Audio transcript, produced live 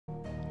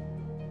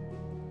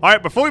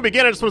Alright, before we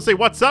begin, I just want to say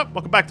what's up.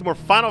 Welcome back to more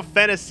Final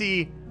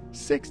Fantasy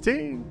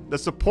XVI. The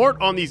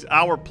support on these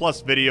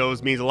hour-plus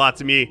videos means a lot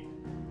to me.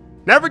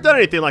 Never done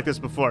anything like this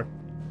before.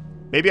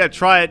 Maybe I'd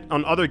try it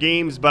on other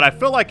games, but I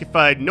feel like if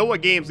I know a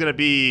game's going to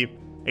be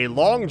a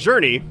long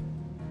journey,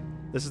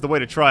 this is the way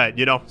to try it,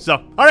 you know? So,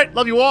 alright,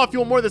 love you all. If you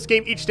want more of this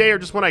game each day or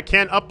just when I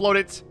can upload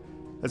it,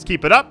 let's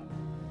keep it up.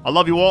 I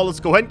love you all. Let's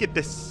go ahead and get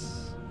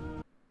this.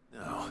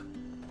 No.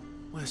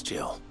 Where's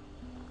Jill?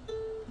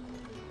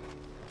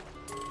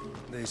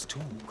 There's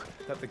talk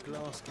that the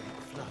Glass Gate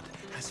flood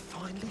has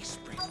finally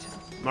spread.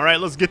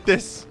 Alright, let's get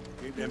this.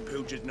 Keep them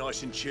pilgers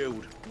nice and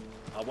chilled.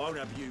 I won't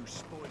have you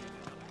spoiling it.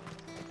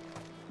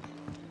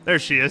 There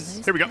she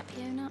is. Here we go.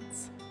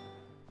 Nuts?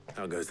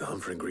 How goes the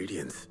hunt for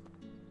ingredients?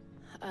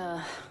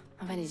 I've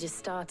only just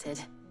started.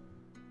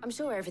 I'm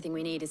sure everything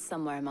we need is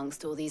somewhere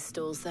amongst all these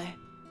stalls, though.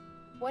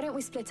 Why don't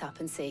we split up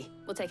and see?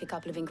 We'll take a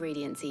couple of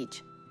ingredients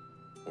each.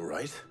 All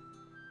right.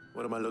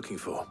 What am I looking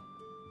for?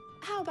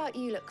 How about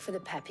you look for the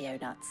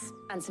pepio nuts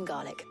and some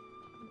garlic?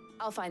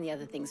 I'll find the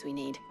other things we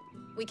need.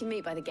 We can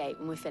meet by the gate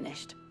when we're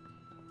finished.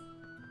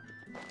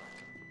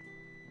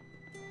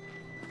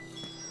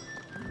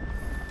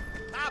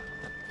 Up!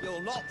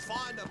 You'll not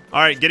find a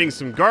Alright, getting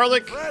some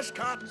garlic. fresh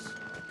cuts.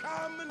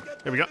 Come and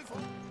get Here we go.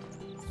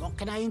 What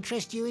can I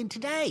interest you in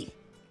today?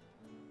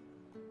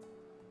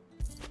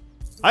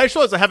 I just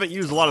realized I haven't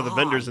used a lot of the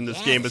vendors in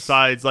this game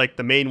besides, like,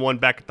 the main one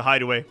back at the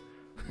hideaway.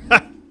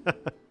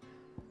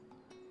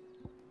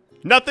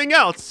 Nothing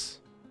else.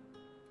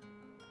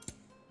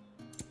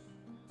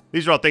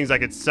 These are all things I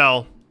could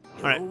sell.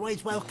 You're Alright.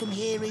 always welcome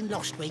here in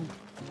Lostwing.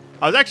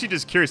 I was actually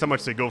just curious how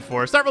much they go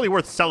for. It's not really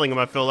worth selling them,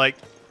 I feel like.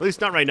 At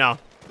least not right now.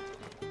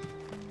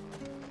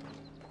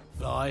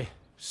 Buy,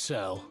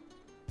 sell,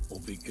 or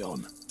be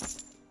gone.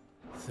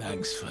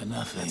 Thanks for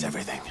nothing. That's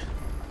everything.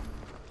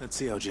 Let's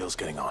see how Jill's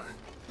getting on.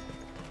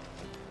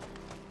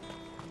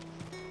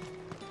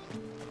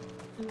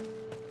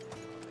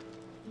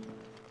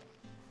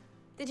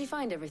 Did you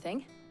find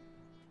everything?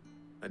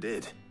 I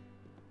did.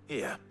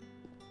 Here.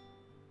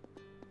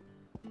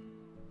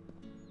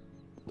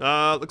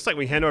 Looks like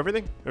we handle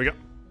everything. There we go.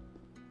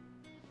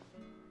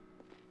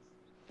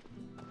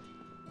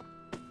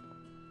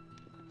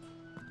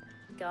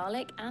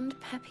 Garlic and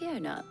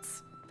pepio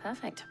nuts.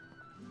 Perfect.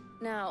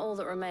 Now all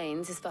that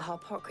remains is for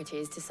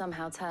Harpocrates to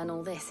somehow turn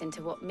all this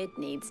into what Mid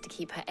needs to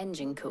keep her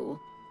engine cool.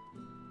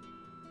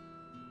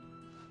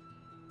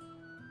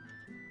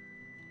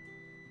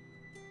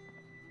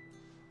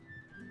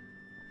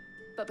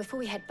 But before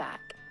we head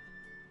back,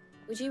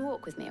 would you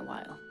walk with me a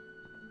while?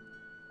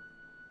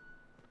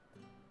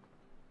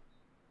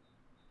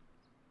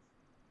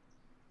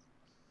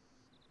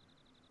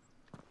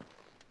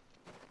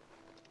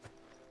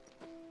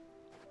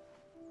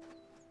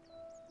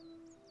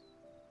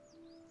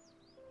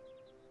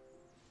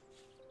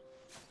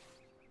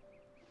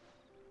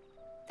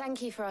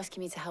 Thank you for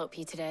asking me to help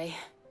you today.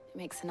 It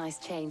makes a nice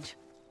change.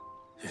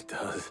 It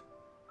does.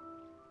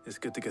 It's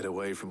good to get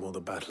away from all the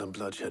battle and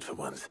bloodshed for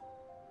once.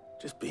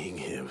 Just being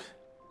here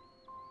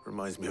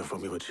reminds me of when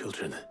we were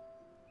children.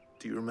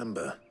 Do you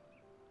remember?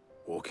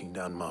 Walking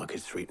down Market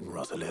Street in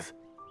Rosalith,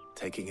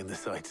 taking in the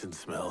sights and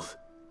smells.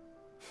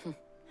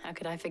 How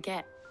could I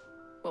forget?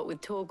 What with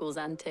Torgal's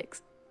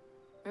antics.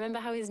 Remember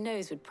how his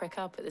nose would prick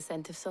up at the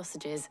scent of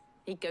sausages?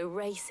 He'd go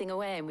racing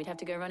away and we'd have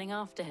to go running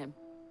after him.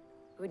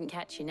 We wouldn't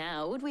catch you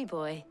now, would we,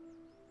 boy?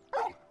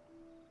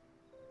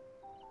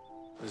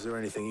 Is there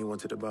anything you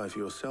wanted to buy for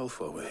yourself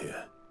while we're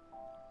here?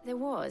 There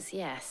was,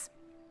 yes.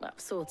 Well,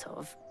 sort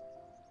of.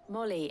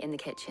 Molly in the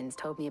kitchens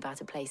told me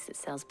about a place that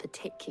sells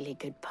particularly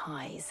good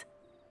pies.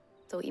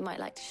 Thought you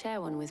might like to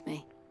share one with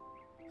me.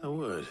 I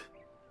would.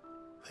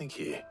 Thank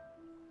you.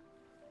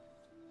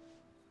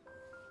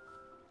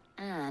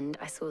 And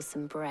I saw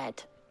some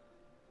bread.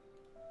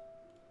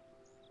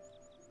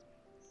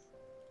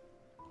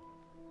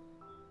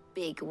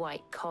 Big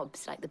white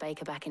cobs like the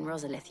baker back in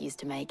Rosalith used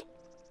to make.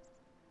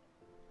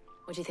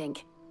 What do you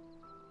think?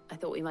 I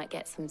thought we might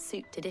get some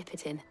soup to dip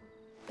it in.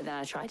 But then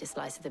I tried a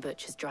slice of the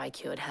butcher's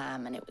dry-cured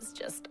ham, and it was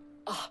just...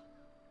 oh.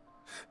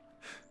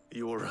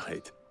 You all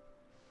right?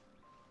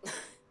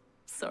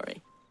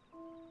 Sorry.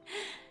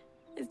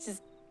 It's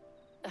just...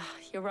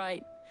 you're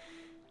right.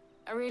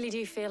 I really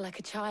do feel like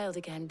a child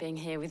again being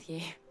here with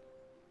you.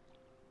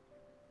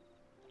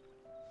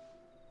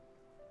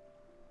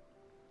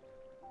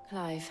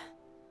 Clive.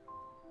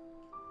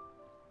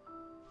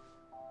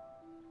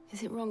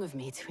 Is it wrong of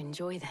me to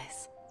enjoy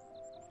this?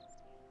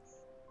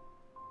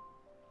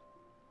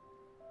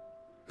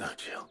 No,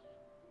 Jill.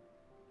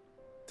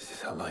 This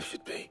is how life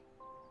should be.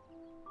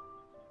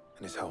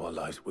 And it's how our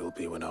lives will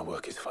be when our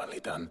work is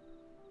finally done.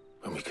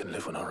 When we can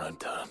live on our own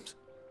terms.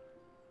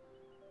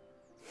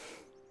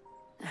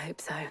 I hope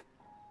so.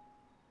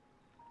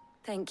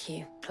 Thank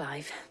you,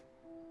 Clive.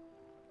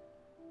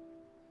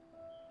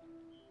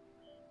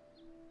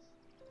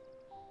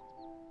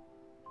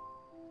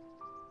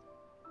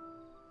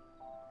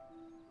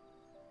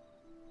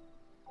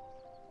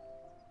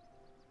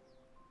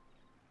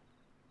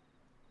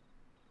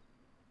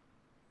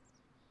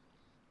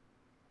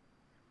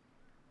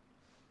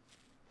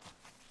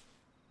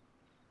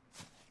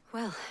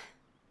 Well,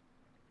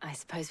 I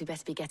suppose we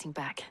better be getting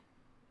back.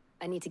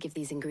 I need to give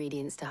these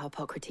ingredients to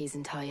Harpocrates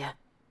and Talia.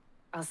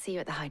 I'll see you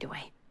at the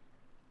hideaway.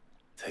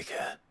 Take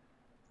care.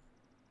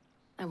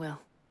 I will.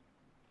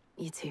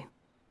 You too.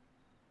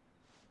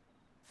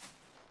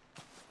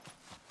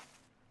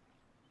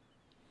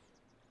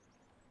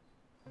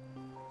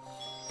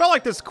 Felt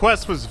like this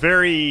quest was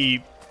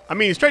very, I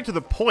mean, straight to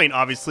the point,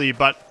 obviously,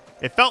 but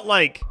it felt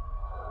like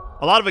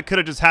a lot of it could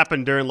have just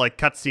happened during, like,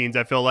 cutscenes,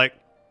 I feel like.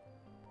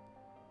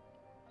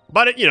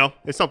 But, it, you know,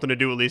 it's something to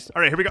do at least.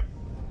 All right, here we go.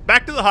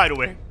 Back to the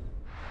hideaway.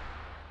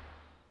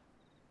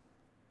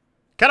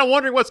 Kind of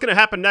wondering what's going to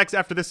happen next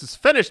after this is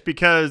finished,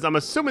 because I'm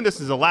assuming this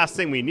is the last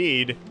thing we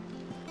need.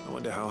 I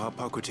wonder how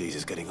Harpocrates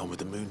is getting on with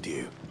the moon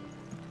dew.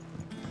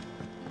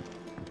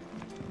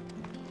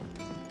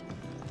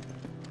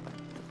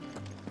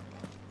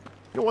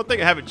 You know, one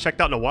thing I haven't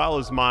checked out in a while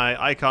is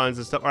my icons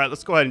and stuff. All right,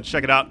 let's go ahead and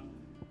check it out.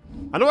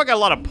 I know I got a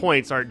lot of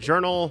points. All right,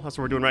 journal. That's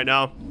what we're doing right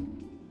now.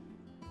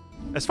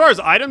 As far as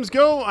items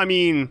go, I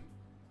mean,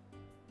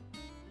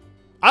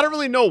 I don't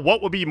really know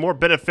what would be more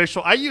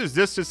beneficial. I use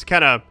this just to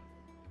kind of...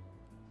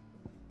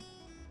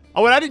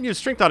 Oh, and I didn't use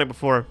strength on it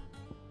before.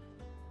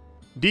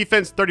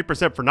 Defense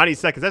 30% for 90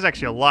 seconds. That's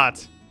actually a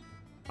lot.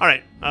 All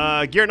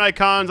right, gear and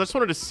icons. I just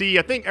wanted to see.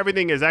 I think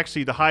everything is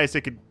actually the highest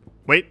it could...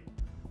 Wait,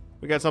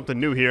 we got something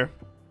new here.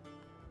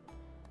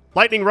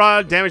 Lightning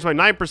Rod, damage by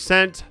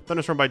 9%.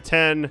 Thunderstorm by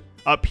 10.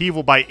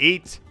 Upheaval by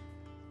 8.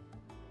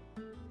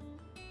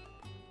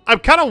 I'm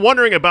kind of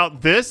wondering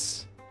about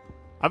this.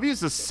 I've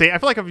used the same... I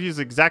feel like I've used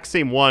the exact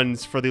same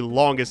ones for the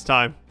longest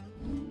time.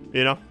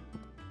 You know?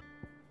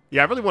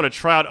 Yeah, I really want to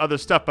try out other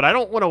stuff, but I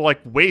don't want to, like,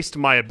 waste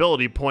my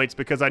ability points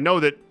because I know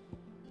that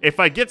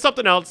if I get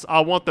something else,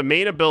 I'll want the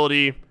main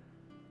ability,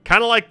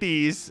 kind of like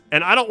these,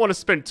 and I don't want to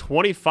spend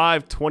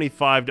 25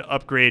 to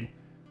upgrade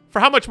for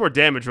how much more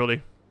damage,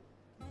 really?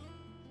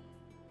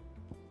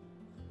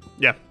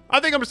 Yeah,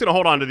 I think I'm just going to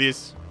hold on to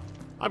these.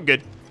 I'm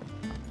good.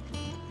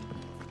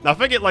 Now,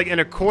 if I get, like, in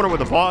a corner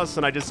with a boss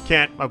and I just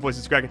can't... My voice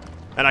is cracking.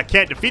 And I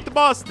can't defeat the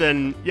boss,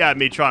 then, yeah, I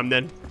may try him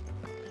then.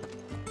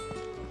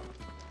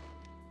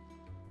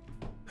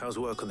 How's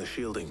work on the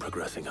shielding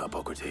progressing,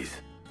 Harpocrates?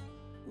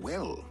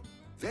 Well,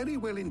 very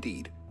well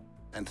indeed.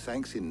 And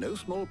thanks in no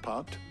small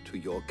part to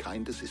your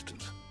kind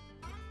assistance.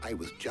 I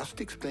was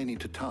just explaining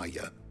to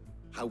Talia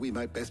how we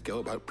might best go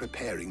about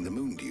preparing the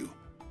moon dew.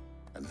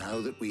 And now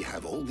that we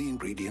have all the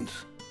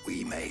ingredients,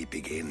 we may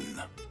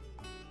begin.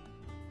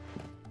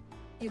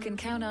 You can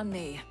count on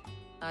me.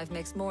 I've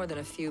mixed more than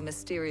a few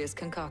mysterious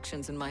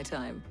concoctions in my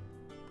time.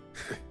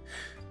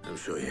 I'm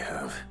sure you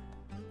have.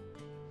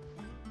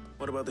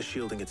 What about the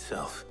shielding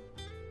itself?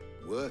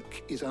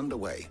 Work is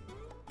underway,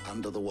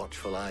 under the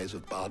watchful eyes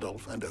of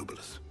Bardolph and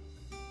Obolus.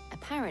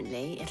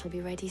 Apparently, it'll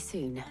be ready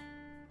soon.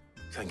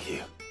 Thank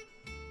you.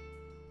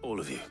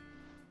 All of you.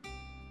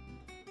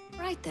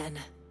 Right then.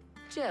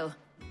 Jill,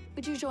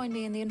 would you join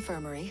me in the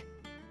infirmary?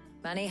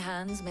 Many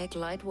hands make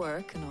light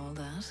work and all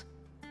that.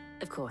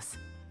 Of course.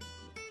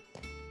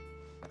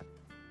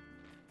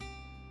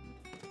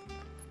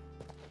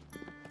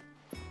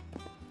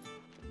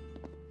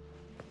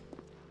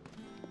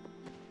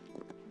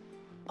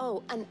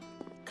 Oh, and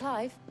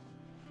Clive,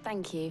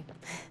 thank you.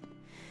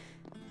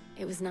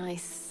 It was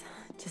nice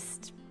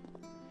just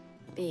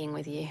being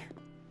with you.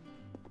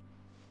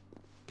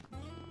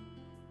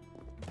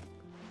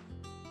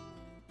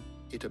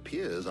 It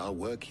appears our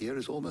work here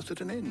is almost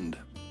at an end.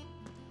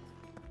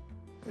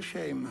 A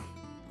shame.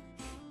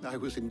 I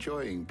was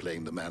enjoying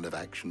playing the man of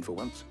action for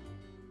once.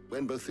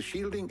 When both the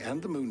shielding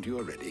and the moon dew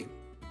are ready,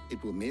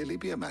 it will merely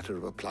be a matter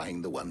of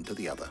applying the one to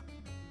the other.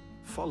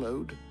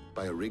 Followed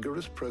by a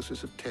rigorous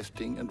process of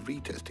testing and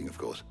retesting, of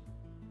course.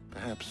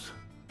 Perhaps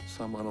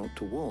someone ought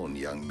to warn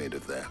young Mid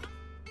of that.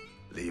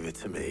 Leave it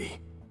to me.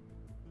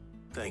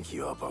 Thank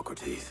you,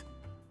 Harpocrates.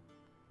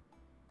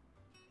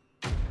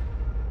 All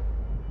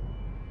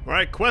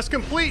right, quest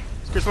complete.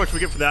 Guess how much we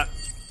get for that?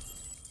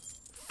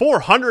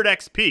 400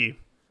 XP.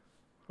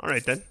 All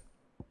right, then.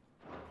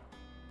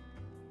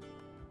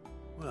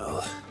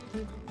 Well,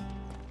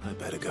 I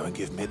better go and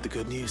give Mid the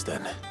good news,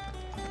 then.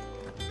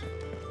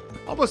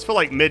 I almost feel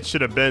like Mid should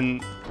have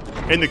been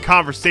in the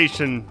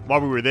conversation while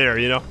we were there,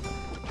 you know?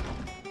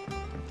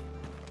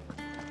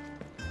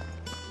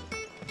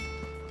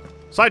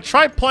 So I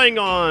tried playing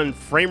on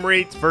frame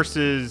rates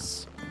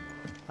versus,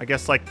 I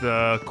guess, like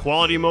the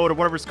quality mode or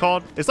whatever it's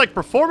called. It's like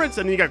performance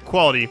and then you got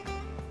quality.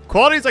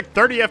 Quality is like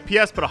 30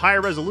 FPS but a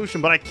higher resolution,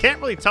 but I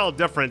can't really tell the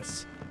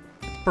difference.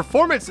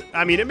 Performance,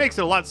 I mean, it makes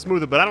it a lot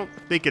smoother, but I don't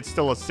think it's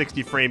still a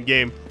 60 frame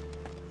game.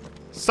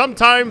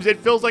 Sometimes it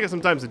feels like it,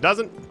 sometimes it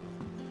doesn't.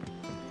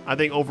 I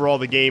think overall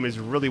the game is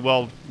really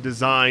well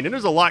designed, and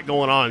there's a lot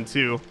going on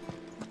too.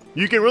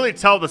 You can really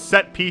tell the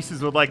set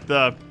pieces with like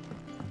the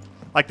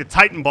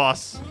Titan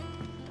boss.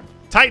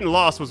 Titan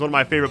Lost was one of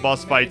my favorite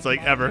boss fights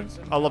like ever.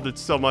 I loved it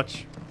so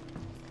much.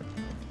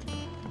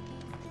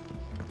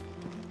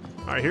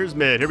 All right, here's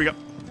Mid. Here we go.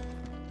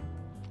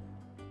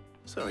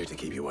 Sorry to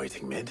keep you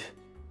waiting, Mid.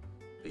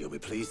 But you'll be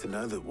pleased to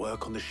know that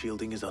work on the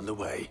shielding is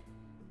underway.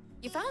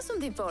 You found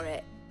something for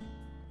it?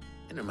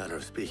 In a manner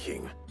of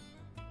speaking,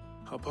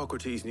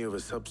 Hippocrates knew of a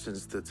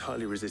substance that's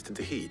highly resistant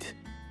to heat,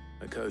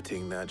 a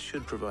coating that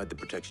should provide the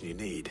protection you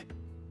need.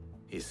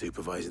 He's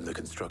supervising the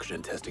construction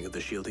and testing of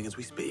the shielding as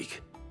we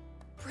speak.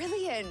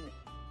 Brilliant!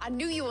 I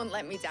knew you wouldn't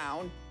let me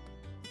down.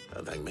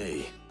 Don't thank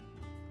me.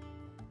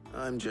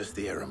 I'm just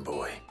the errand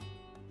boy.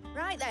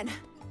 Right then,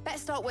 better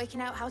start working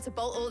out how to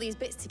bolt all these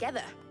bits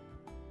together.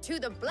 To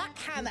the Black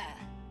Hammer!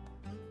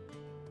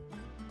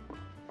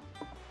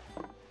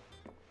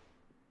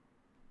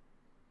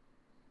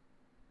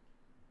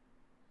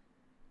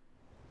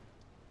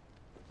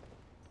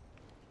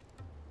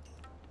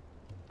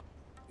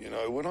 You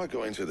know, when I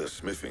got into the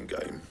smithing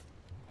game,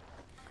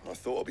 I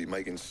thought I'd be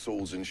making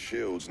swords and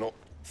shields, not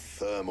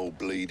thermal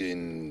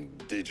bleeding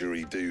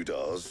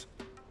didgeridoo-dahs.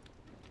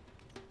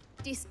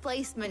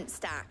 Displacement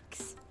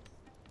stacks.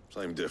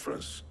 Same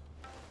difference.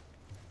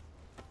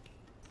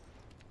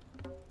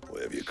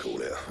 Whatever you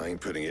call it, I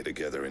ain't putting it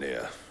together in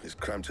here. It's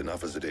cramped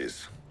enough as it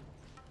is.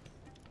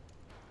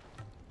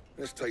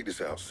 Let's take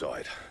this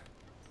outside.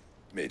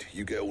 Mid,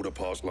 you get all the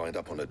parts lined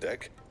up on the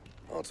deck.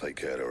 I'll take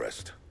care of the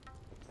rest.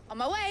 On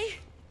my way!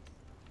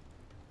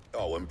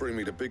 Oh, and bring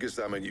me the biggest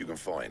hammer you can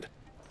find.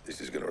 This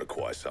is gonna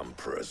require some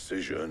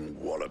precision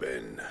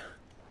walloping.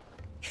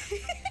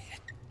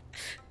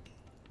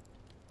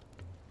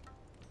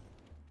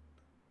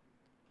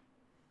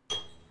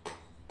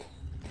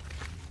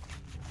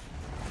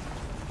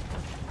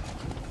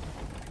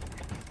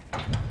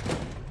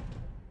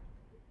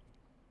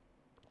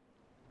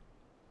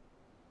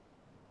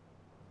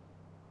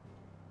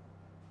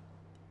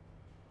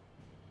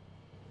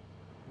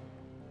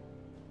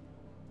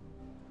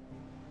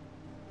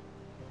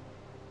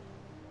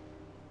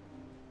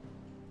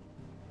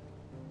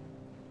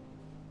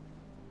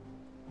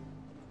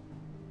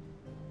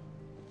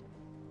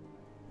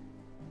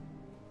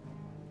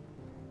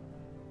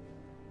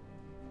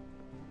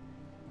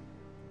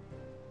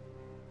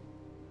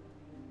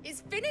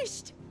 It's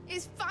finished!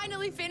 It's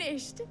finally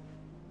finished!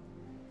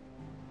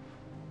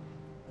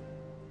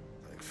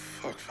 Thank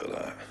fuck for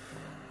that.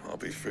 I'll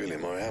be feeling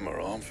my hammer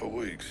arm for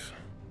weeks.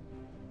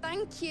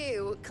 Thank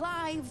you,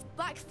 Clive,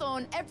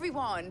 Blackthorn,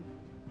 everyone.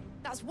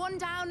 That's one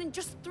down and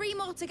just 3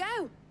 more to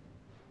go.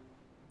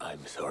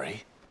 I'm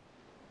sorry.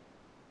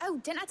 Oh,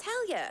 didn't I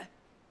tell you?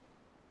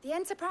 The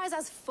Enterprise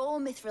has 4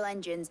 mithril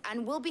engines,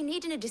 and we'll be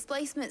needing a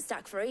displacement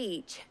stack for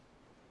each.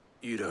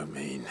 You don't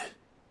mean...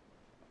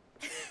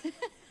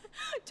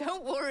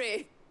 Don't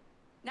worry.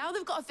 Now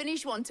they've got a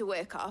finished one to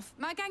work off.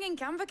 My gang in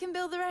Canva can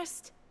build the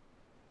rest.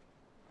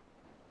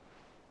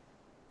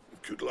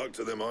 Good luck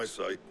to them, I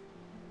say.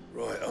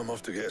 Right, I'm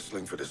off to get a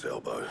sling for this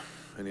elbow.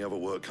 Any other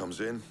work comes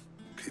in,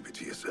 keep it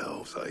to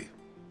yourselves, eh?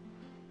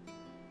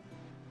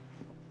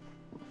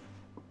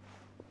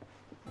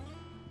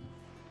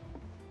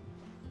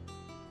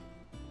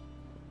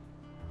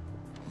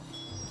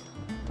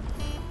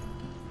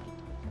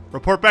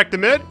 Report back to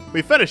mid.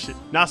 We finished it.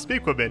 Now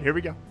speak with mid. Here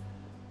we go.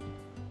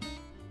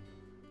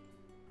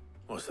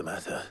 What's the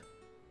matter?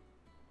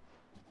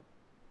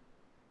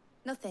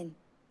 Nothing.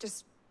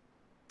 Just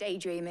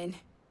daydreaming.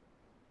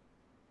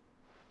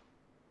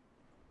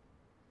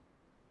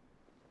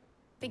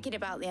 Thinking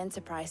about the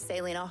Enterprise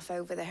sailing off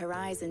over the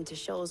horizon to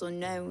shores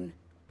unknown.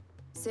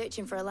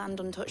 Searching for a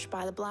land untouched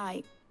by the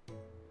Blight.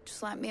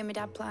 Just like me and my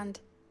dad planned.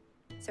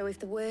 So if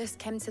the worst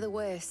came to the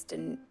worst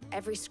and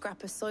every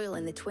scrap of soil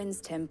in the Twins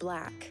turned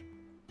black,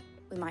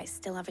 we might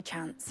still have a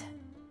chance.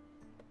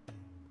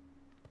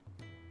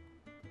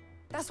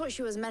 That's what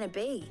she was meant to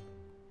be.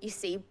 You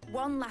see,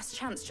 one last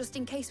chance just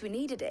in case we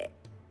needed it.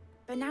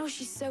 But now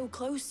she's so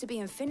close to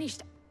being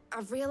finished,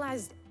 I've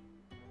realized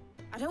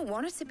I don't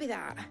want her to be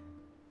that.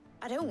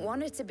 I don't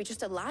want her to be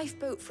just a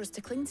lifeboat for us to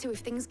cling to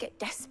if things get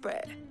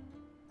desperate.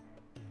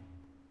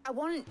 I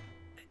want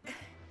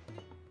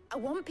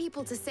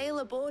people to sail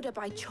aboard her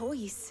by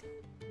choice,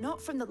 not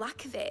from the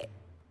lack of it.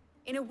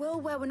 In a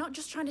world where we're not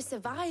just trying to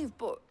survive,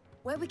 but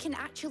where we can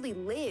actually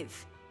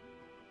live.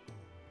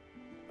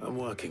 I'm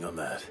working on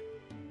that.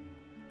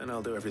 And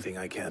I'll do everything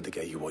I can to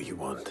get you what you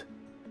want.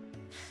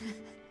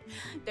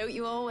 Don't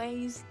you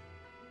always?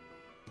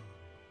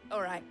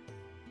 All right.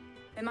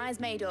 My mind's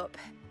made up.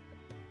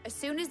 As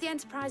soon as the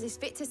Enterprise is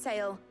fit to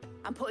sail,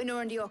 I'm putting her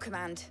under your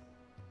command.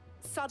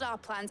 Sod our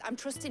plans, I'm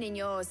trusting in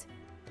yours.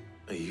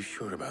 Are you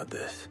sure about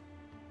this?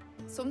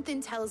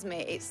 Something tells me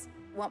it's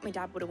what my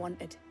dad would have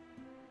wanted.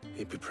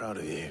 He'd be proud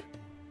of you.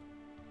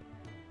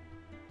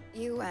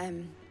 You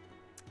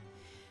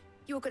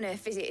were gonna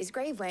visit his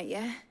grave, weren't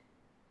you?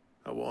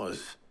 I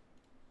was.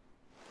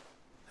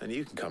 And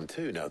you can come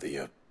too now that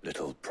your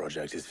little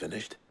project is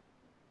finished.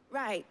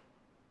 Right.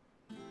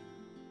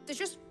 There's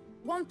just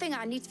one thing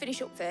I need to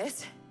finish up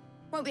first.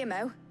 Won't be a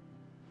mo.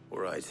 All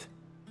right.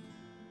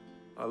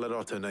 I'll let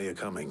Otto know you're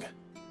coming.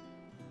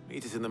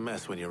 Meet us in the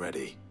mess when you're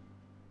ready.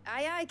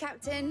 Aye, aye,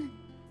 Captain.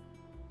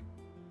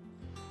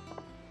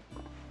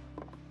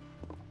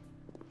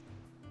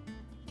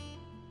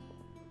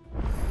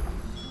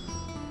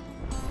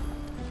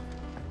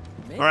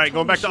 All right,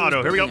 going back to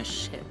Otto. Here we go.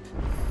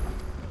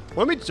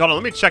 Let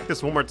me check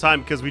this one more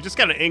time because we just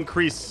got an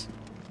increase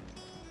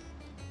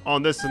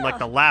on this in like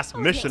the last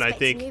mission, I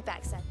think. You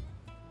back, son.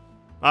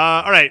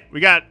 All right, we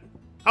got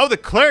the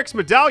cleric's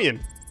medallion.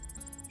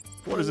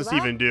 What does There this you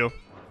even do?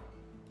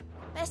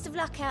 Best of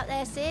luck out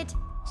there, Cid.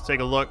 Let's take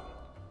a look.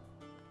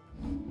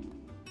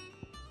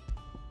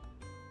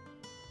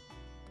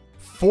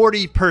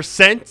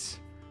 40%.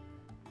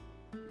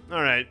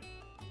 All right.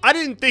 I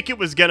didn't think it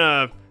was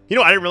gonna. You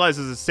know, I didn't realize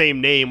it was the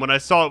same name. When I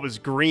saw it was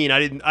green,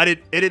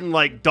 it didn't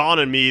like dawn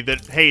on me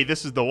that, hey,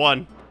 this is the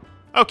one.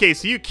 Okay,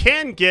 so you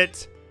can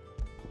get.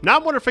 Now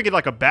I'm wondering if I get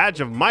like a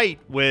badge of might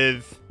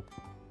with.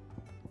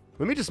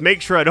 Let me just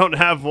make sure I don't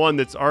have one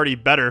that's already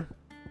better.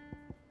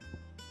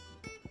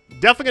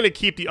 Definitely gonna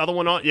keep the other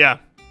one on. Yeah.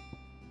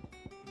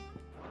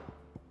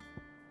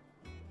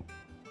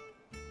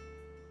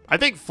 I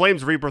think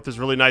Flame's Rebirth is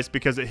really nice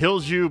because it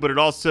heals you, but it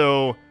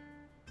also,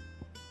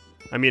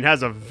 I mean,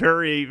 has a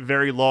very,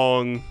 very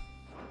long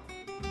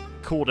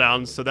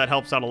cooldown, so that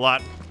helps out a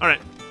lot. All right.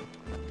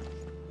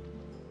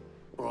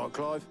 All right,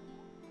 Clive.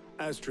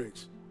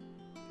 Asterix.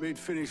 We'd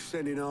finished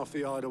sending half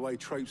the hideaway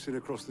traipsing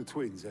across the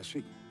twins, has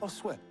she? I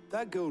swear,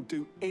 that girl'd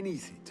do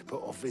anything to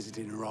put off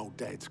visiting her old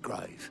dad's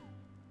grave.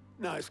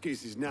 No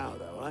excuses now,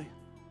 though, eh?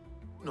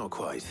 Not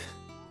quite.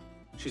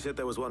 She said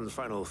there was one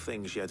final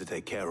thing she had to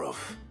take care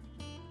of.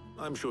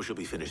 I'm sure she'll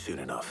be finished soon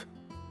enough.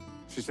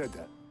 She said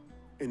that?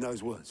 In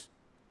those words?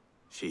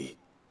 She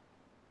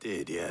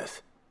did,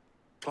 yes.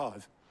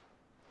 Clive?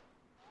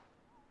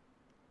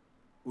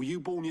 Were you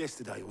born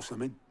yesterday or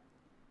something?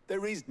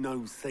 There is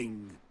no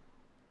thing.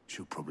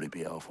 She'll probably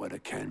be halfway to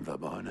Canva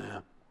by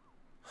now.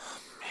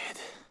 Mid.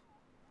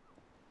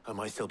 I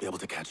might still be able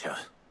to catch her.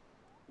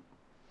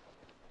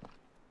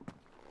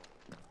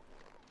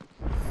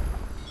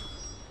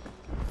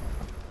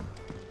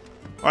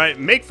 All right,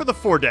 make for the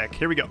foredeck.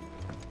 Here we go.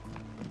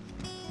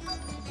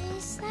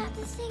 Is that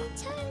the thing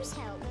Tomes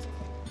helped?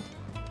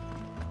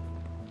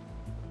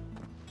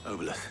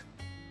 Obelith,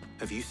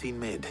 have you seen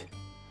Mid?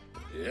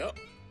 Yep.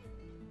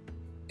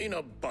 In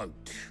a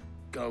boat,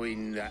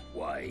 going that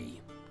way.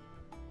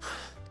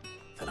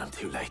 Then I'm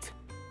too late.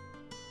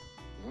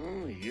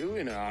 You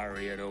in a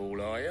hurry at all,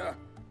 are you?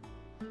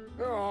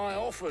 Oh, I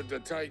offered to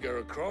take her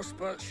across,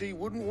 but she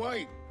wouldn't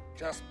wait.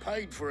 Just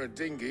paid for a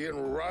dinghy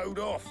and rowed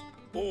off.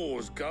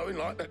 Oars going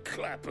like the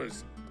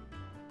clappers.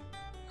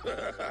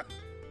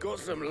 Got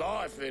some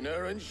life in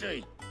her, ain't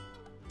she?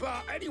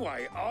 But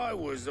anyway, I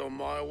was on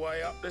my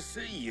way up to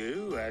see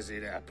you, as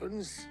it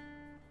happens.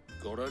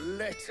 Got a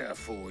letter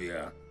for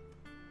you.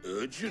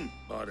 Urgent,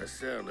 by the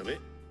sound of it.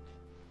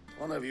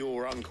 One of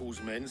your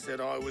uncle's men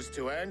said I was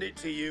to hand it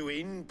to you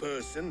in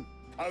person,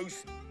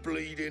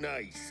 post-bleeding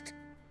haste.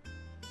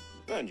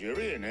 And you're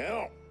here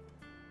now.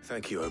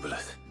 Thank you,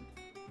 Obelith.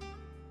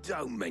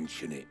 Don't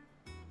mention it.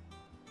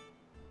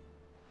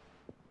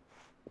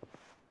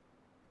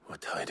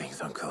 What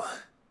tidings, Uncle?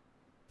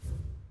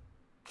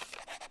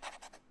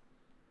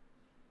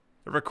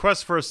 A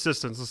request for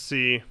assistance. Let's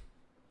see.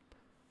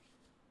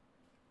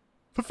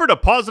 Feel free to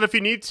pause it if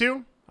you need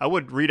to. I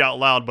would read out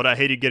loud, but I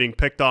hated getting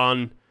picked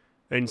on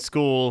in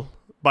school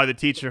by the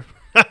teacher.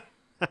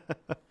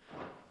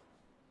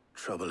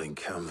 Trouble in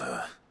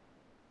Canva.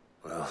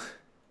 Well,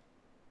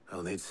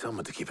 I'll need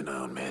someone to keep an eye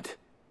on Mid.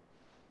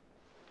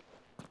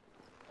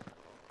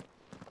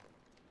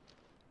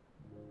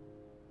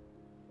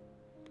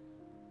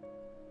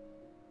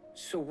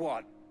 So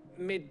what?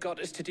 Mid got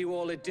us to do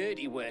all the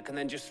dirty work and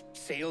then just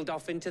sailed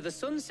off into the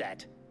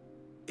sunset?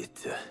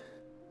 It,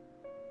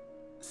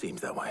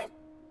 seems that way.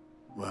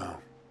 Well,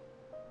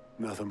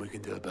 nothing we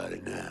can do about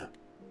it now.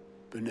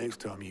 But next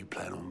time you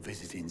plan on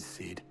visiting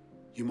Cid,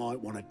 you might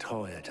want to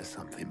tie her to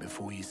something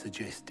before you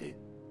suggest it.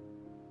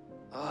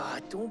 Ah,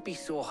 don't be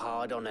so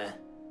hard on her.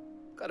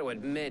 Gotta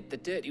admit, the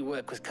dirty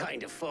work was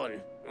kind of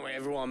fun.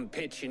 Everyone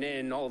pitching in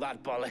and all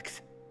that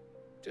bollocks.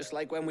 Just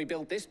like when we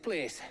built this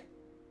place.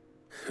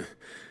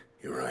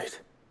 You're right.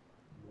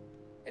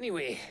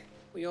 Anyway,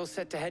 we all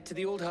set to head to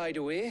the old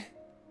hideaway.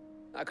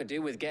 I could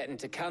do with getting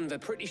to Canva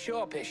pretty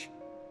sharpish.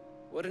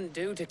 Wouldn't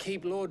do to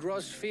keep Lord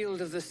Rosfield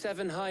of the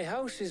Seven High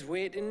Houses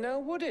waiting now,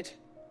 would it?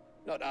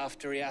 Not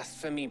after he asked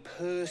for me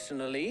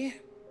personally.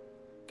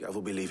 Gav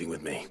will be leaving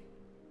with me.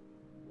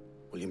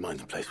 Will you mind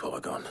the place while we're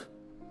gone?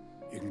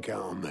 You can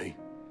count on me.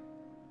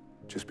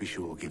 Just be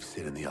sure to give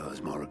Cid and the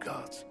others my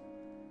regards.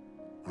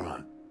 All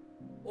right.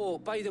 Oh,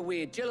 by the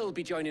way, Jill will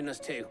be joining us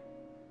too.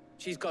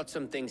 She's got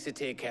some things to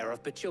take care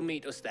of, but she'll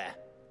meet us there.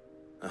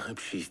 I hope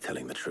she's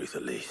telling the truth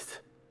at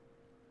least.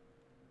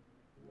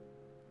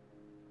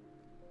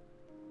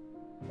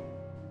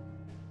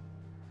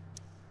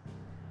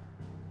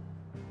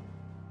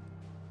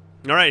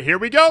 All right, here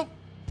we go.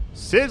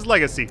 Cid's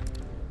Legacy.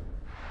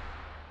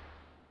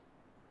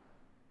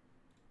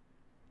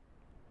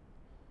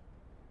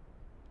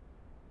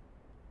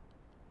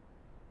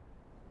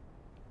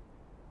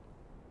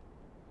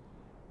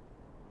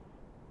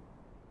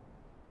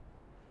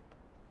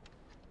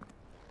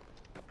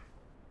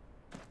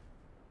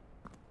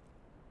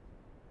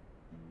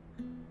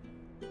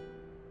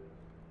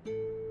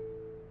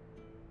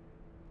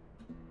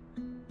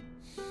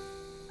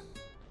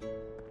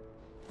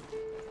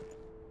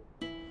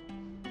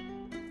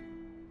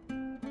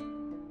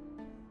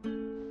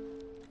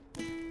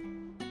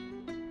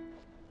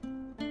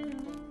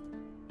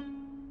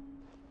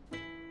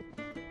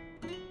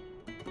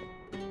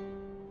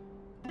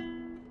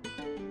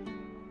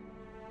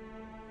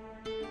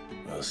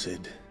 Well,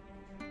 Cid,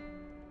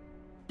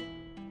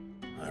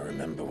 I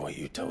remember what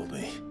you told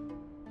me.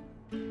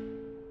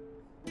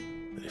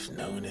 But if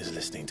no one is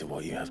listening to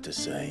what you have to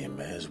say, you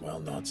may as well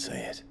not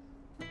say it.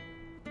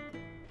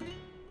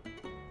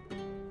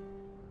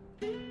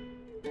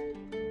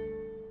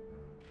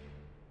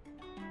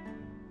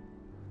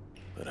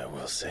 But I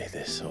will say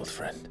this, old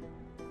friend.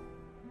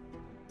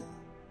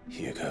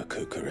 Hugo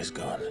Kuka is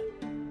gone.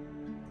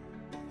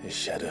 His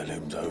shadow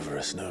looms over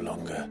us no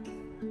longer.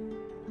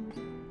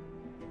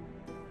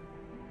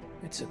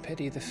 It's a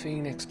pity the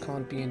Phoenix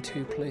can't be in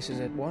two places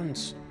at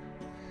once.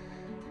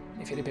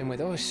 If he'd have been with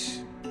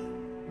us,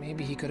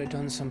 maybe he could have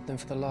done something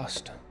for the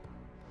lost.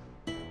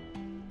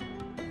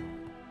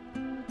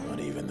 Not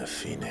even the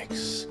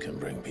Phoenix can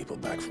bring people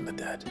back from the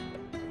dead.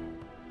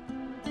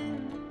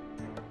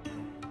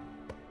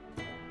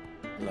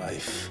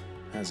 Life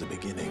has a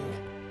beginning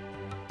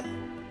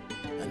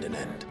and an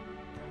end.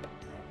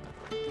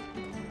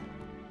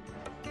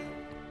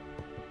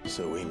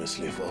 So we must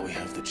live while we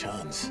have the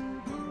chance.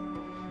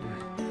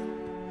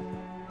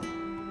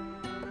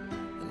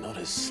 And not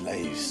as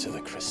slaves to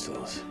the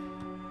crystals,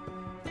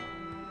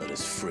 but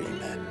as free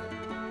men.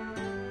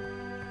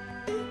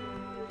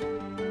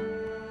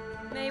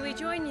 May we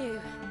join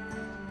you?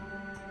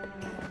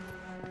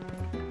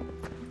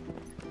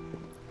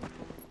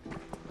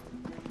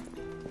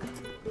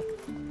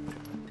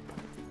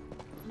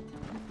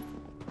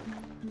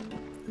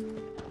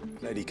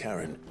 Lady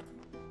Karen,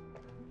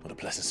 what a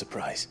pleasant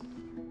surprise.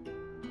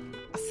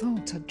 I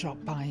thought I'd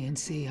drop by and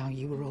see how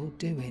you were all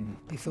doing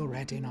before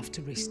heading off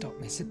to restock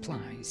my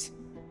supplies.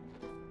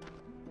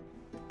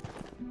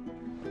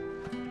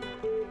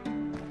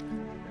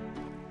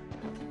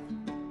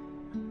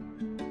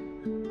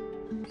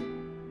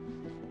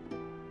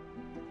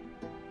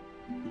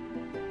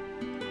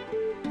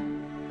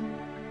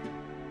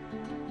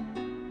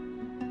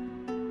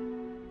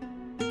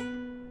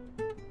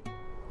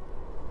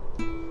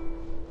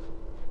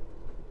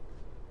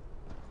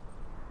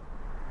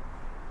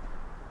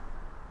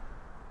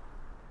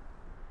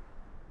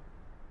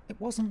 It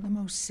wasn't the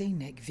most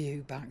scenic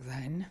view back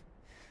then,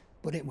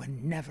 but it were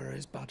never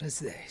as bad as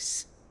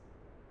this.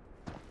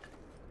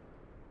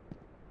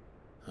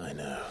 I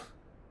know.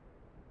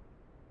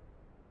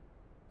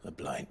 The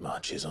Blight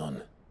marches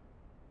on.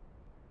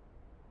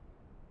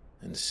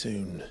 And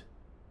soon,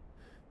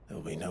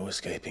 there'll be no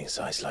escaping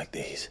sights like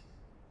these.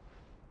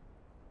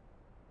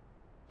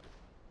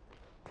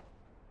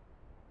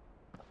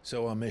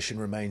 So our mission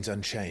remains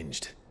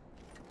unchanged.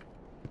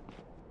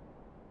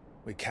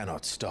 We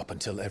cannot stop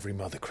until every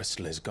Mother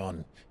Crystal is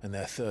gone, and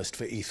their thirst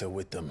for ether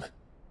with them.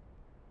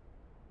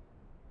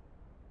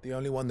 The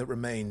only one that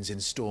remains in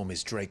Storm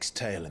is Drake's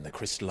tail in the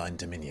Crystalline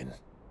Dominion.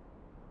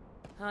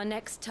 Our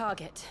next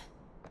target.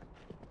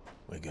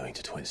 We're going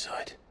to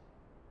Twinside.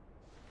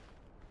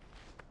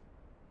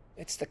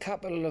 It's the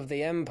capital of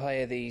the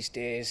Empire these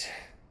days.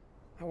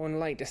 I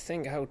wouldn't like to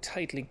think how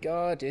tightly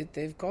guarded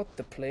they've got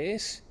the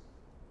place.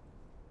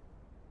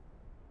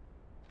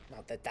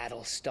 Not that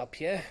that'll stop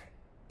you.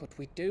 But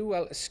we do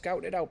well to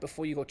scout it out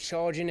before you go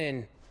charging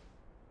in.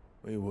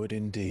 We would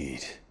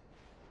indeed.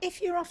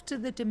 If you're off to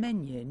the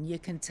Dominion, you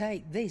can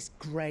take this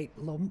great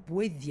lump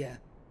with you.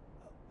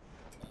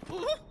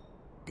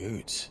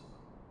 Goots.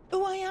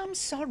 Oh, I am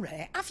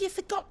sorry. Have you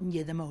forgotten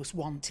you're the most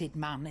wanted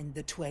man in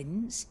the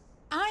Twins?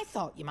 I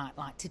thought you might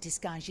like to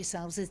disguise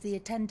yourselves as the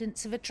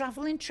attendants of a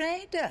travelling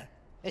trader,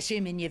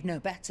 assuming you've no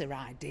better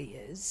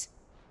ideas.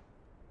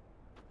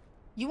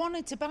 You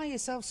wanted to buy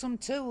yourself some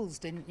tools,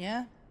 didn't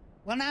you?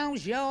 Well,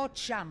 now's your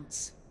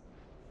chance.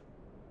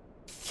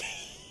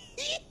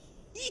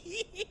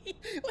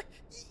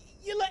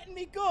 You're letting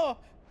me go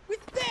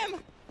with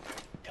them?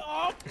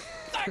 Oh,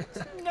 thanks,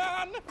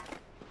 Nan.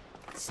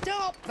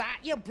 Stop that!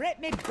 You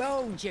break me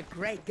bones, you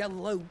great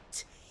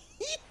galoot.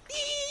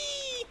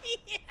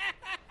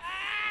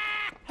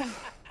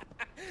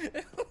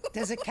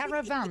 There's a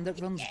caravan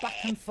that runs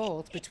back and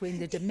forth between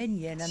the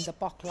Dominion and the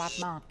Bocklad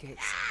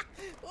markets.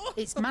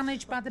 It's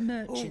managed by the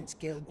Merchants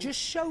Guild. Just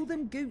show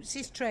them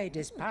Goots'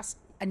 traders pass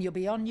and you'll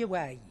be on your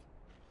way.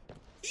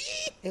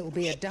 It'll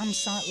be a damn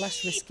sight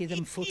less risky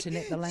than footing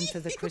it the length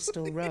of the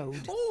Crystal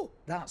Road.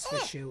 That's for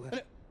sure.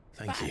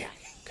 Thank you,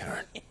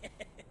 Karen.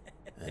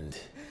 And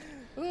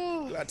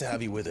glad to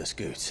have you with us,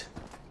 Goots.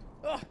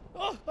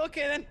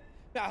 Okay then.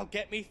 I'll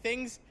get me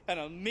things and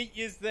I'll meet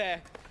yous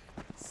there.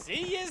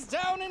 See yous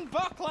down in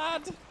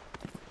Bocklad.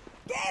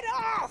 Get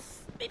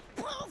off! Me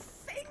poor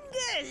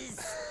fingers!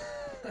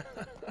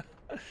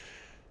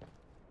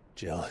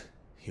 Jill,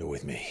 you're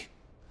with me.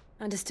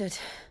 Understood.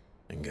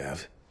 And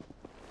Gav?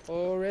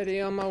 Already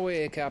on my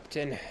way,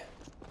 Captain.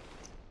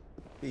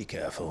 Be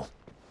careful.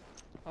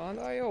 Aren't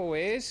I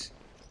always?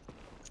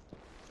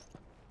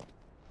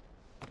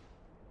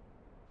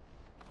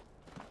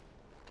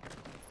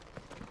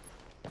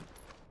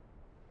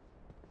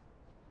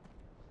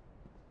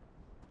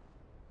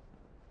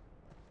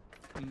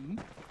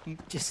 Do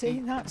you see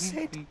that,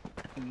 Cid?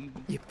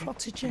 Your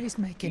protege's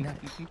making a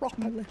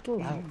proper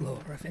little outlaw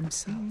of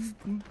himself.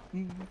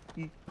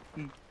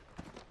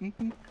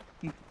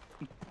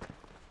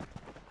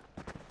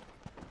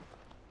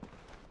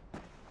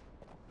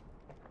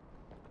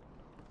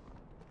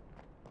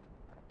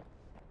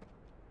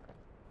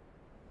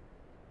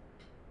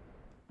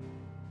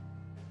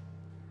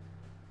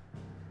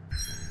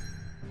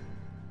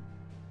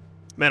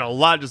 Man, a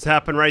lot just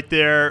happened right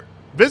there.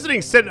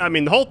 Visiting Sentinel, I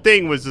mean, the whole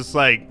thing was just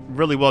like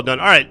really well done.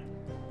 All right.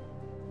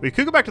 We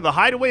could go back to the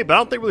hideaway, but I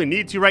don't think we really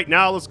need to right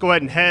now. Let's go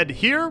ahead and head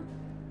here.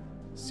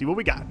 See what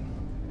we got.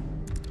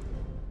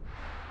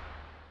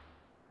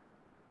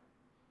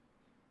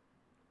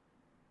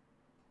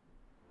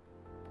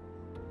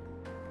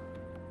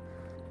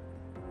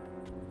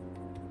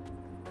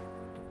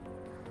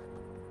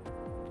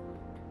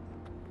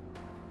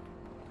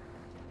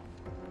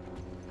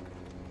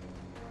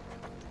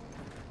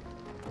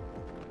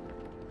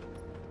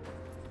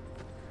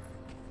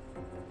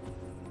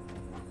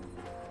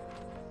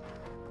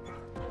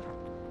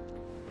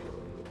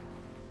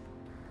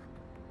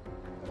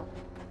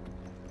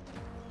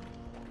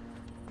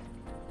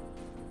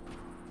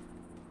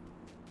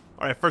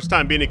 All right, first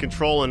time being in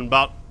control in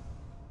about,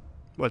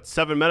 what,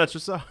 7 minutes or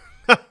so?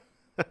 All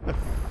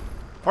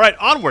right,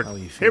 onward.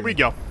 Here we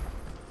go.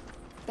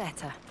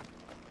 Better.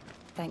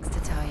 Thanks to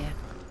Talia.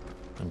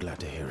 I'm glad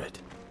to hear it.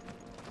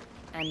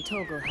 And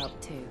Torgal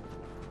helped too.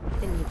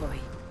 Didn't you, boy?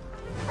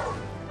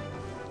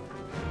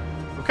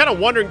 I'm kind of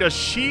wondering, does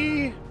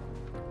she...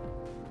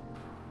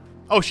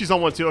 Oh, she's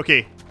on one too.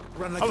 Okay.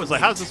 I was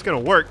like, how's this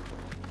going to work?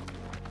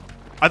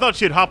 I thought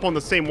she'd hop on the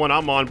same one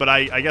I'm on, but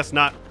I guess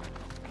not.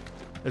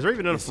 Is there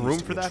even enough room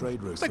for that?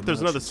 Looks like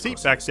there's another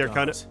seat back there,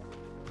 kind of.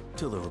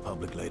 Till the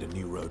Republic laid a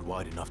new road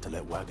wide enough to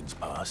let wagons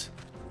pass,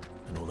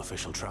 and all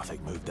official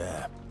traffic moved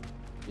there.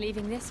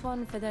 Leaving this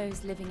one for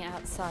those living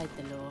outside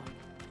the law.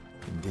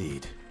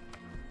 Indeed.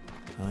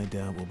 I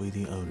doubt we'll be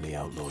the only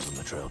outlaws on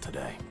the trail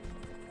today.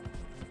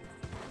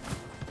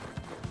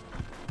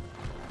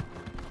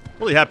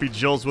 Really happy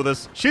Jill's with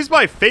us. She's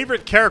my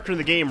favorite character in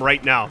the game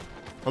right now.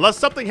 Unless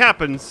something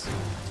happens,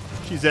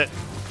 she's it.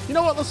 You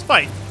know what? Let's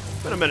fight.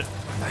 In a minute.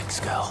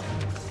 Thanks, girl.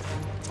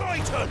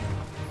 Titan!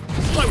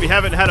 Looks like we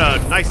haven't had a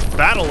nice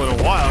battle in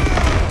a while.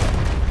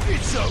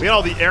 We had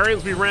all the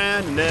areas we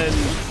ran, and then...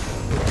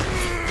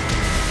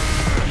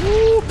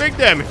 Woo, big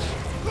damage.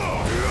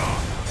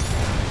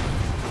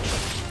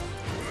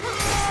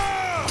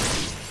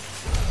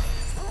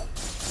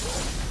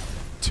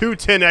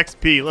 210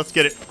 XP. Let's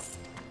get it.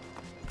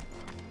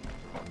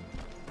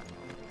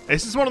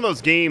 This is one of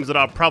those games that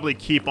I'll probably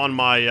keep on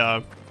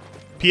my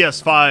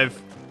PS5.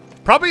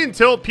 Probably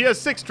until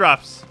PS6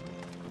 drops.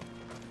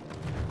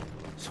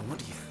 So what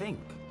do you think?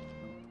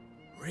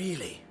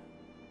 Really?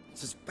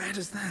 It's as bad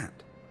as that?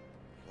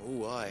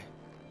 Oh, aye.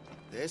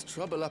 There's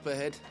trouble up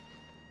ahead.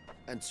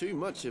 And too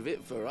much of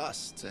it for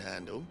us to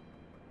handle.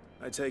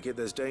 I take it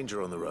there's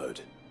danger on the road.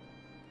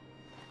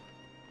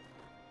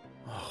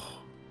 Oh,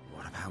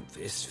 what about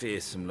this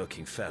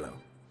fearsome-looking fellow?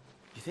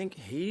 You think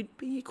he'd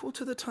be equal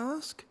to the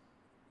task?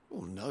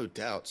 Well, no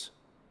doubt.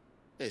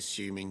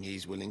 Assuming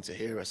he's willing to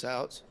hear us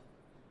out.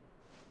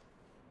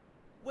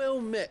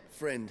 Well met,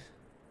 friend.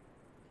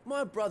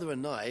 My brother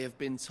and I have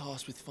been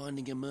tasked with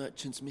finding a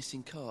merchant's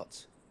missing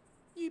cart.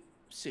 You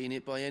seen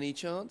it by any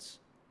chance?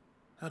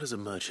 How does a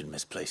merchant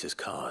misplace his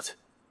cart?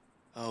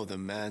 Oh, the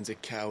man's a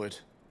coward.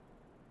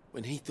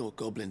 When he thought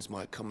goblins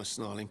might come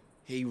a-snarling,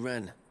 he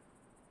ran,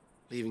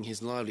 leaving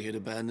his livelihood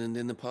abandoned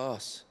in the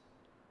pass.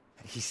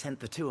 He sent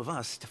the two of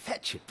us to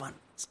fetch it, but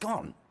it's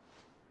gone.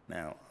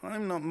 Now,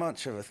 I'm not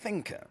much of a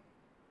thinker,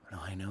 but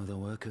I know the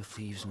work of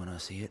thieves when I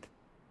see it.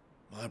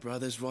 My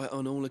brother's right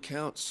on all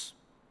accounts.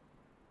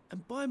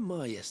 And by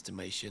my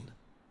estimation,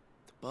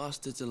 the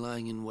bastards are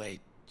lying in wait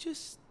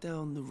just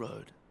down the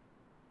road.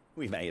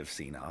 We may have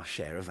seen our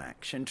share of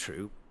action,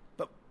 true,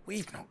 but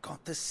we've not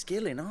got the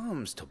skill in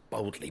arms to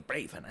boldly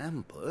brave an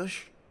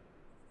ambush.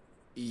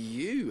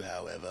 You,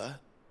 however,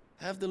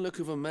 have the look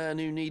of a man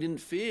who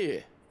needn't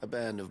fear a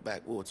band of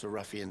backwater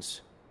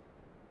ruffians.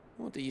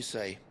 What do you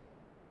say?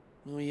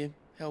 Will you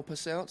help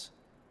us out?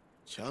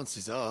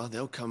 Chances are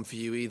they'll come for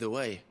you either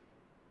way.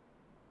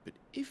 But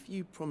if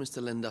you promise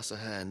to lend us a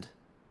hand,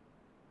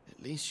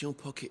 at least you'll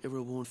pocket a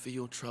reward for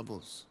your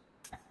troubles.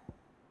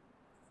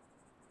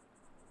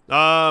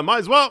 Might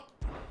as well.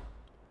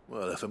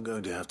 Well, if I'm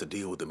going to have to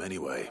deal with them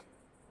anyway.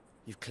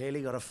 You've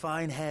clearly got a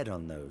fine head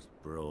on those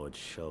broad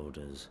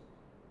shoulders.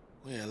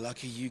 We're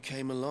lucky you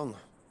came along.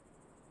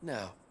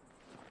 Now,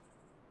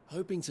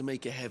 hoping to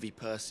make a heavy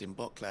purse in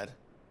Boklad,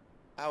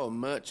 our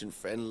merchant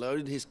friend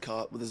loaded his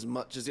cart with as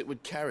much as it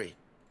would carry.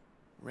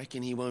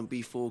 Reckon he won't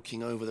be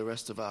forking over the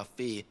rest of our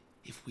fee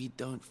if we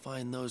don't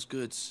find those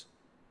goods.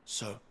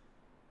 So,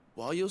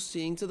 while you're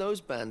seeing to those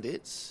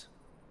bandits,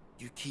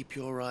 you keep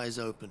your eyes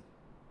open.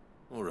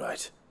 All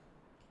right.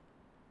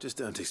 Just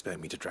don't expect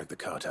me to drag the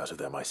cart out of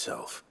there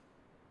myself.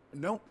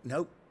 No.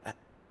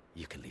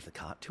 You can leave the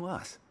cart to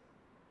us.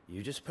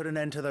 You just put an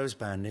end to those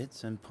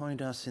bandits and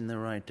point us in the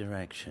right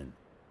direction.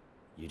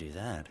 You do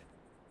that,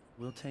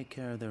 we'll take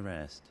care of the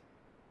rest.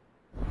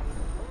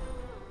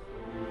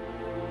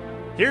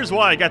 Here's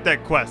why I got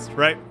that quest,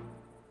 right?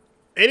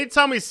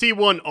 Anytime we see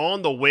one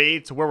on the way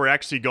to where we're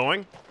actually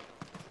going.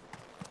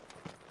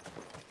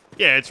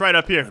 Yeah, it's right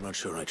up here. I'm not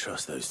sure I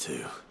trust those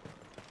two.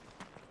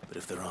 But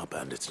if there are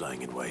bandits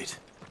lying in wait,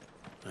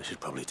 I should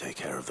probably take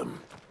care of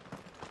them.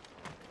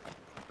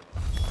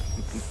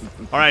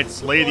 Alright,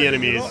 slay the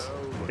enemies.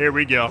 Here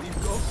we go.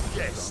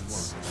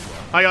 guests.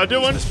 How y'all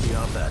doing? Must be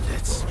our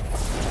bandits.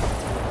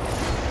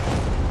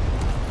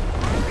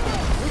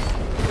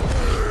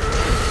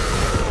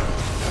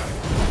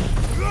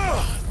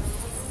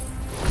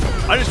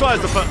 I just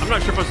realized I'm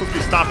not sure if I'm supposed to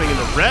be stopping in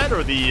the red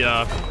or the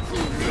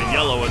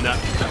yellow in that.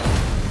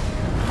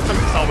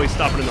 It's always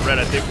stopping in the red,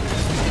 I think.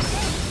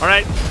 All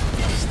right,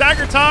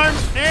 stagger time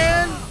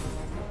and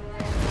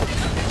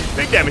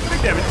big damage,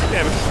 big damage, big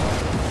damage.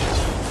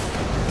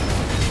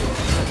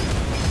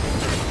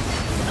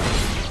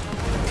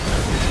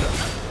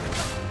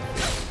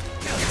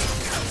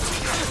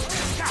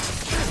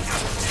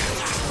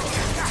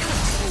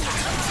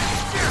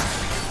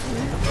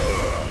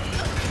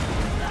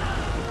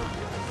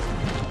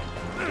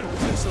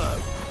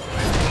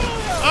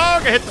 Oh,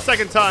 okay, hit the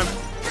second time.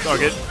 It's all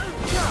good.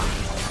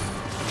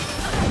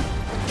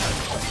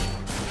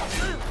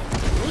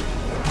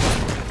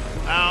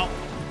 Ow.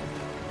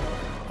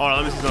 Hold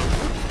on, let me see something.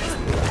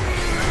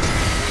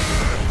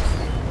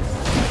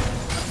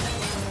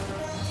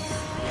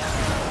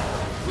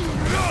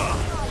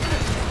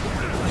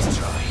 Nice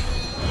try.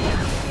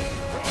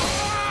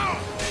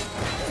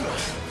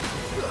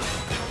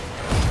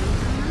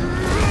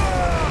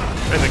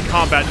 And the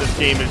combat in this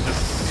game is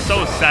just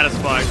so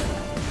satisfying.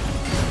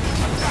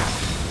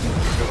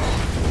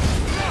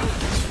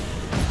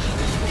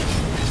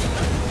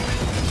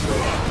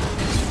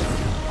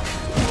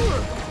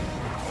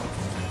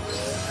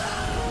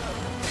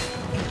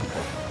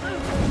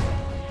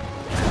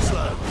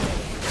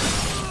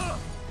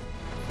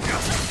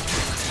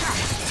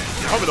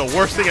 Probably the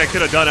worst thing I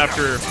could have done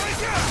after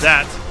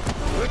that.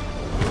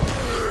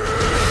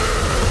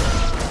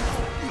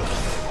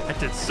 That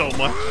did so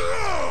much.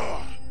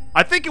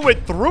 I think it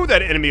went through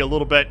that enemy a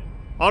little bit.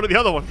 On to the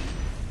other one.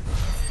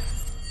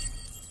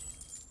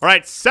 All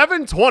right,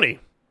 720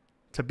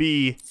 to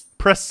be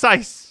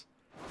precise.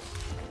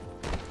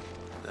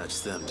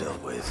 That's them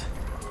dealt with.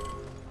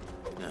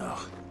 Now,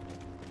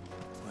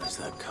 where's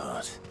that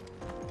cart?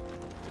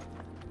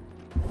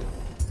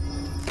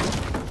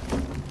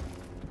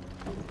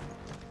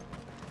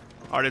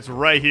 All right, it's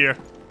right here.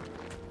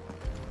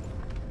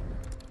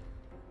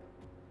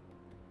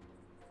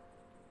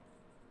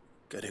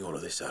 Getting all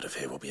of this out of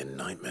here will be a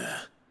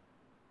nightmare.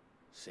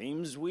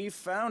 Seems we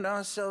found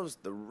ourselves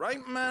the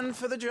right man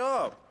for the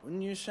job,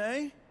 wouldn't you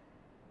say?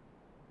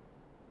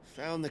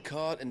 Found the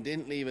cart and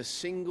didn't leave a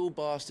single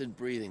bastard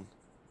breathing.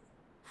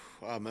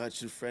 Our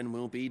merchant friend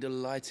will be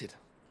delighted.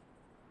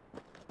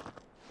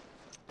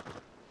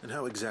 And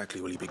how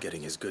exactly will he be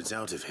getting his goods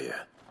out of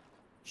here?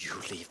 You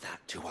leave that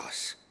to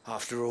us.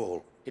 After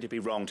all, it'd be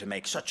wrong to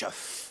make such a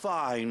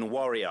fine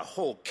warrior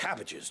haul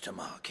cabbages to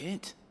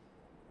market.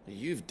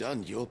 You've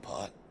done your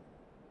part.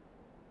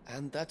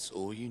 And that's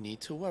all you need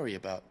to worry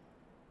about.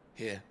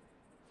 Here.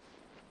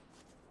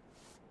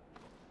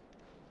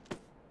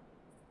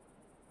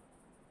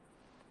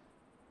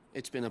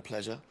 It's been a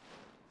pleasure.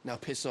 Now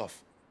piss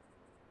off.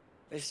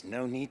 There's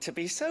no need to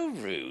be so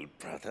rude,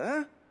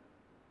 brother.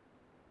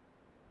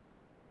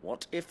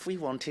 What if we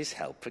want his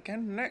help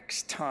again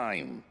next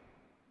time?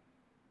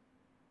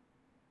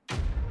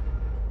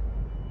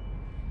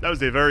 That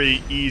was a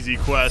very easy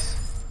quest.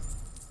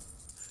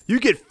 You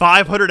get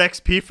 500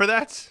 XP for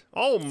that?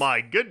 Oh my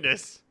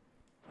goodness.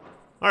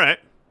 All right.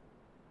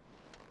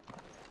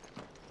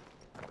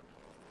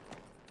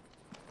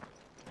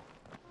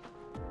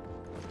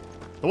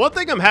 The one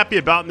thing I'm happy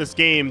about in this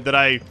game that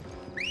I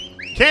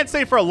can't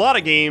say for a lot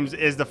of games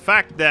is the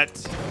fact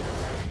that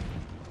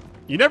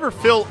you never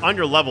feel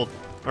under-leveled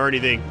or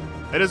anything.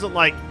 It doesn't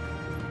like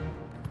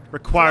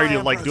require you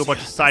to like do a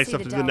bunch of side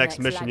stuff to do the next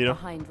mission, you know?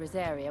 Behind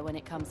Rosaria when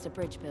it comes to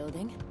bridge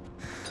building.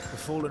 The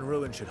fallen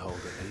ruin should hold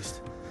at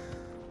least.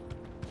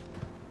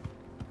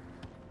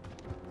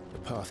 The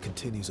path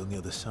continues on the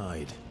other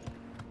side.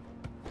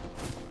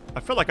 I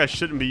feel like I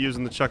shouldn't be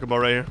using the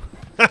Chocobo right here.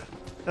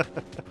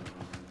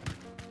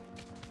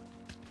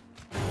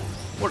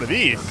 What are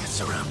these? I'll get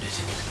surrounded.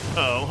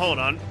 Oh, hold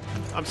on.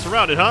 I'm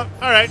surrounded, huh?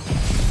 All right.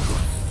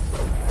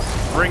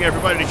 Bring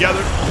everybody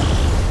together.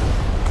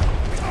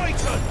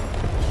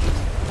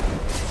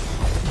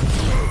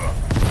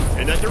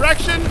 In that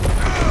direction.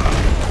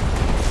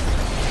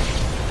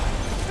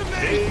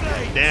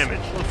 Big damage.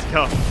 Let's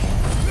go.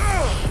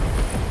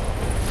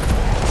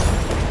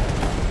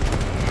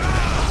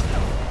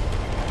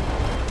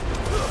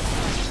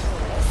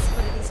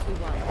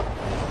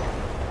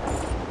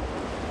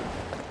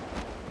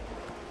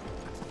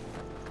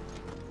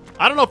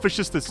 I don't know if it's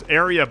just this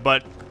area,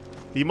 but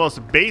the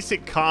most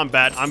basic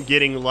combat I'm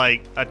getting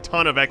like a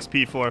ton of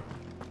XP for.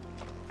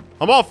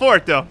 I'm all for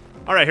it though.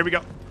 All right, here we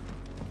go.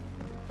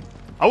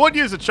 I would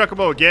use the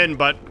Chocobo again,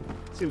 but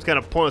it seems kind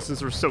of pointless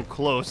since we're so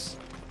close.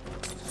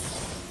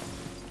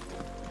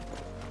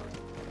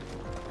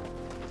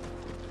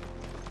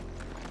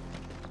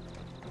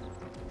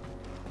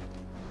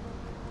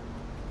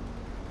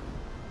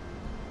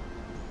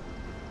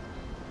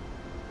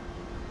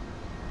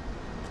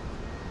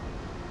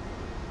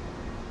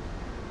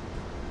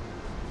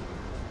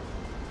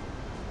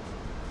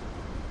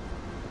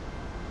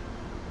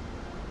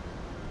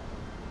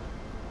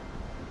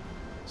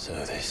 So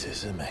this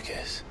is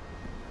Zemeckis.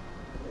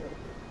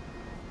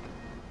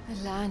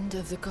 The land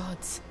of the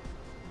gods.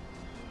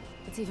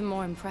 It's even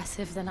more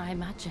impressive than I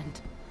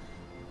imagined.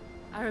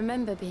 I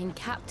remember being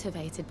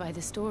captivated by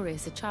the story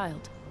as a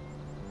child.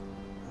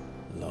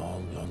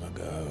 Long, long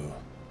ago,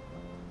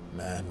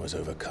 man was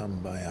overcome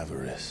by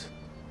avarice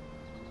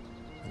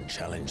and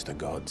challenged the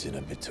gods in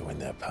a bid to win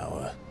their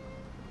power.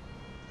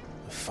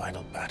 The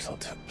final battle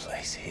took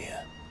place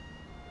here,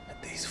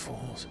 at these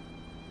falls.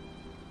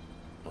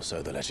 Or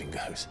so the legend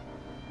goes.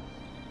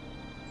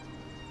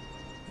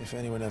 If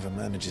anyone ever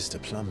manages to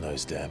plumb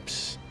those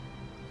depths,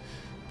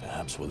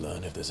 perhaps we'll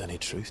learn if there's any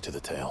truth to the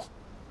tale.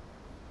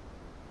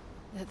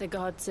 That the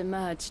gods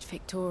emerged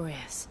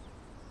victorious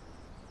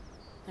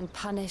and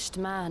punished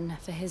man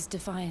for his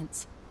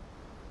defiance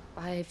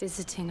by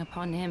visiting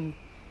upon him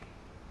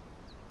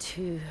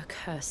 2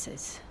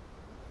 curses.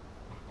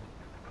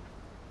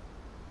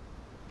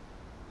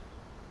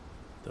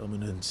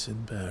 Dominance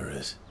and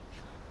bearers.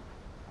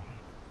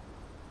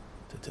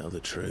 To tell the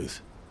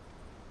truth,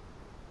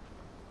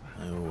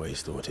 I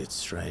always thought it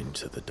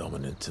strange that the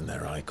dominant and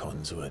their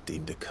Eikons were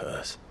deemed a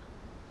curse.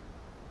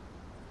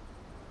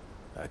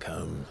 Back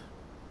home,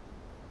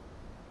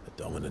 the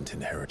dominant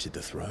inherited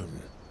the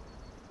throne.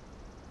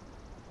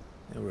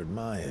 They were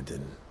admired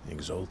and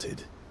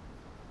exalted,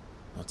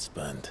 not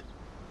spurned.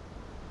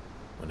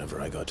 Whenever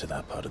I got to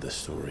that part of the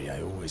story,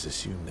 I always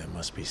assumed there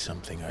must be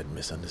something I'd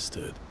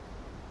misunderstood.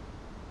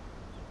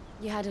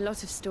 You had a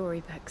lot of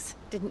storybooks,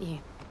 didn't you?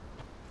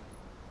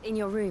 In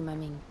your room, I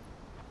mean.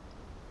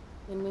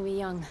 When we were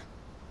young.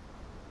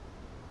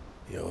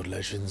 The old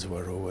legends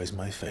were always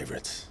my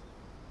favorites.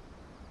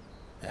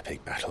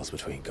 Epic battles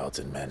between gods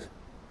and men.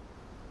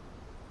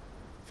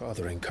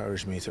 Father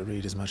encouraged me to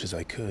read as much as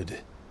I could.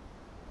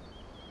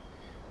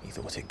 He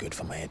thought it good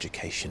for my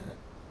education.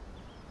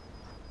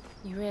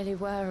 You really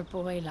were a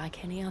boy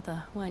like any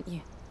other, weren't you?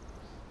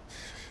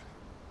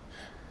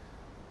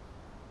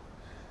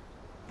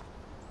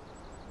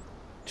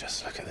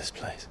 Just look at this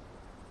place.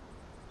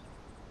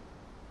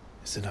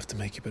 It's enough to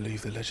make you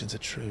believe the legends are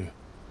true.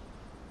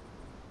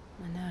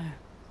 I know.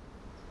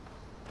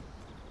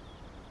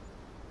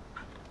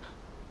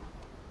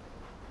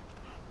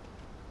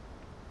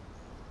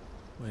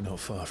 We're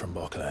not far from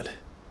Boklad.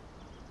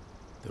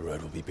 The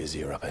road will be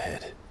busier up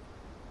ahead.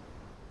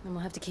 Then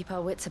we'll have to keep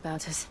our wits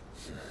about us.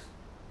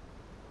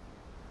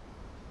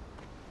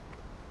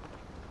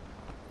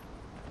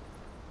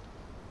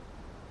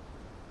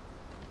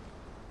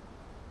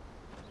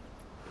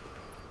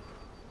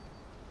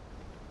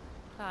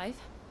 Clive?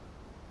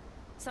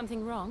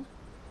 Something wrong?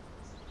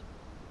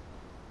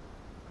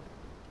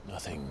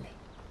 Nothing.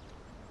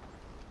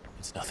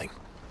 It's nothing.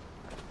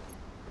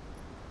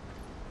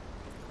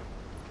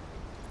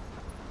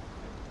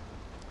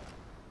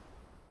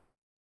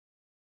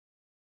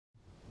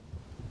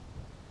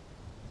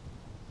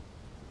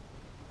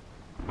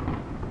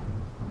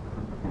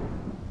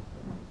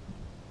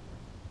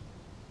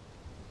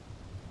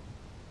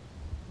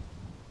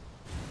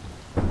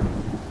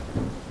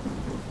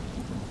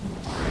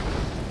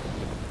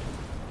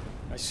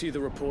 I see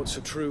the reports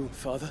are true,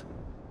 Father.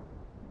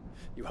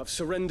 You have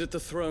surrendered the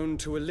throne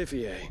to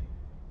Olivier.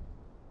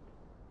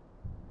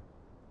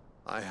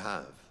 I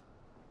have.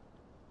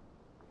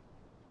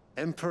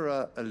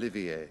 Emperor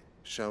Olivier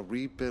shall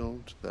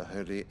rebuild the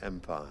Holy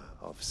Empire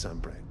of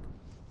Sanbreque.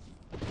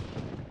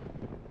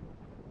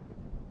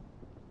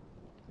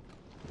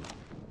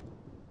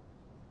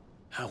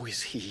 How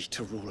is he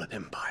to rule an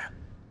empire?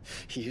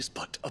 He is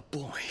but a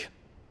boy.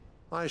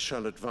 I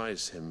shall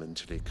advise him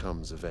until he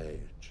comes of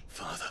age.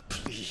 Father,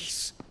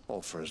 please.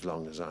 Or for as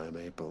long as I am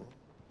able.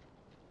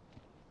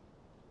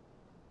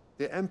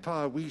 The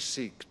empire we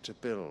seek to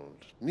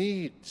build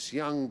needs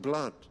young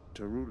blood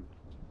to rule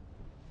it.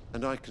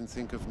 And I can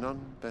think of none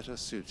better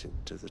suited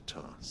to the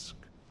task.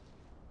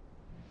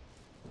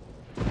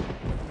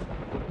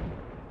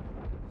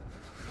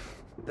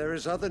 There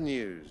is other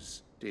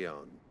news,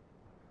 Dion.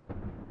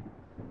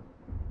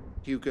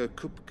 Hugo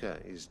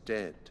Kupka is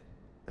dead,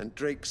 and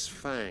Drake's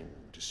Fang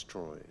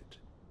destroyed.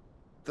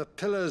 The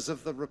pillars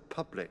of the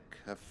Republic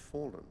have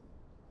fallen.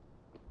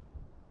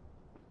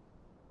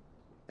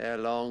 Ere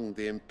long,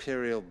 the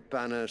Imperial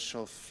banner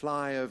shall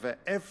fly over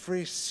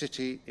every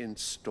city in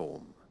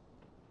Storm.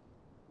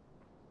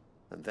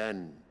 And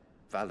then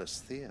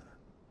Valisthea.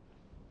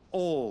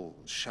 All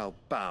shall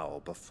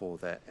bow before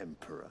their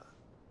Emperor.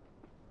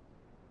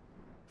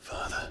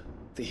 Father,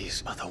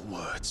 these are the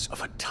words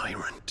of a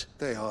tyrant.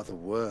 They are the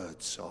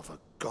words of a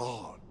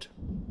god.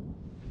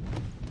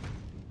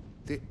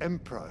 The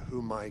Emperor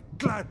whom I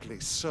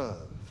gladly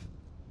serve.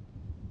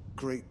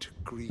 Great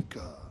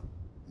Grieger,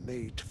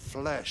 made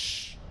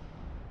flesh.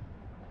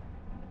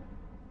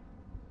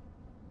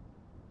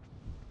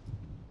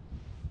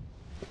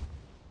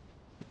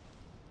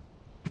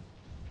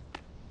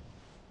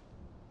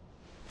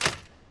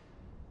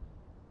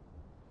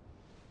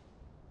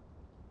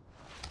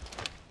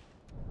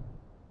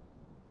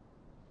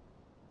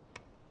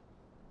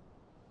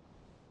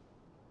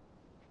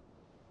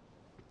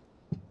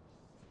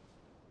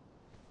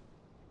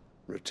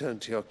 Return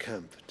to your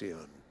camp,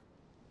 Dion,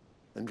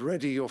 and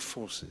ready your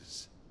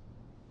forces.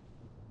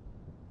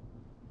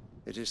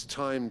 It is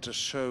time to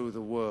show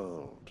the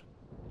world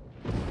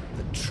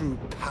the true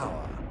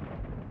power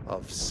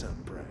of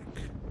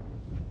Sanbreque.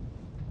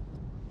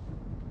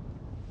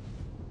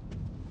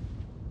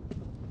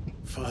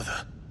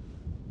 Father.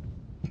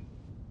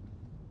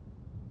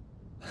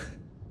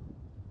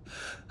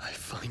 I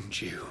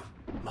find you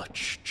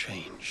much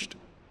changed.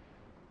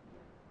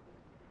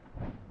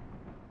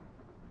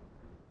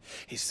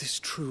 Is this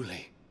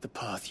truly the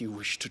path you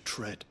wish to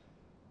tread?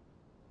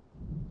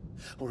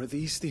 Or are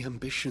these the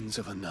ambitions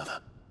of another?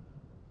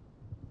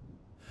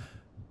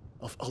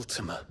 Of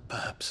Ultima,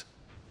 perhaps?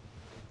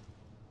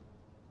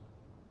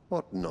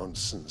 What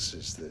nonsense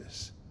is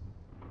this?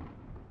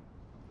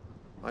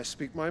 I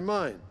speak my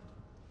mind,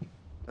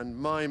 and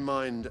my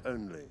mind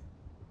only.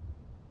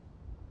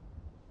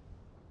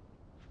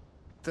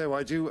 Though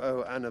I do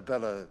owe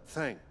Annabella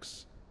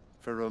thanks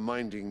for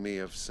reminding me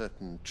of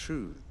certain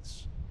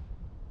truths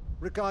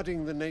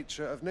regarding the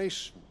nature of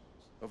nations,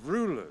 of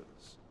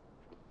rulers,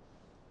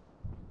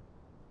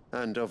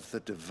 and of the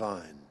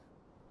divine.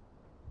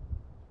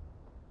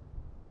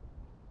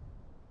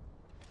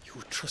 You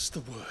would trust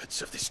the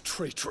words of this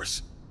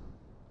traitress?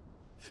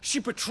 She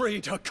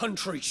betrayed her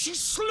country. She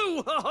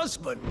slew her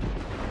husband.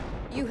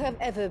 You have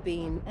ever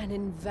been an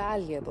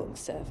invaluable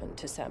servant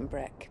to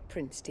Sanbreque,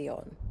 Prince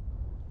Dion.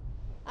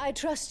 I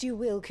trust you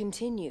will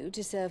continue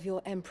to serve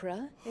your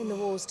Emperor in the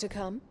wars to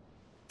come.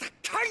 The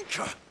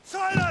canker!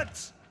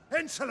 Silence!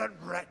 Insolent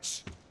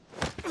wretch!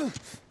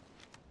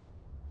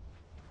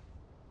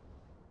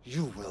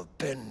 You will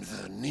bend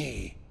the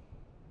knee.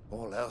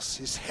 All else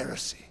is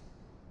heresy.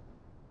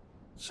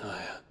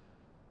 Sire,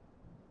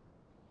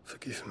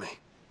 forgive me.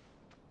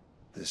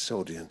 This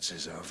audience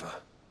is over.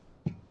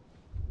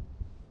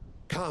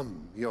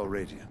 Come, your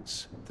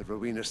Radiance. The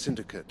Rowena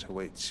Syndicate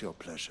awaits your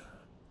pleasure.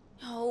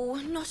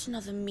 Oh, not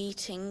another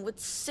meeting with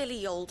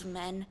silly old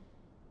men.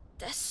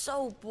 They're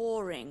so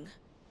boring.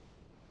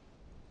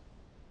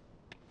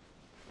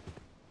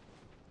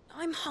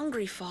 I'm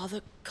hungry,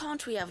 Father.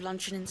 Can't we have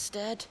luncheon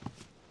instead?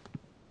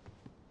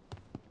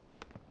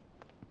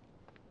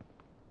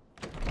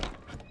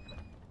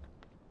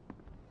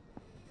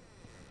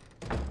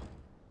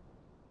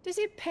 Does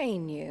it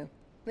pain you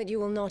that you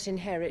will not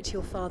inherit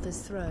your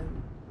father's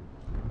throne?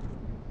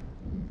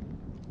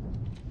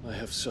 I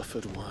have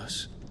suffered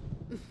worse.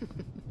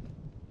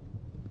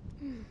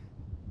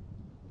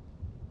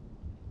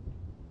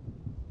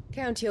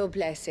 Count your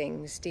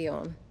blessings,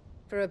 Dion.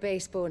 For a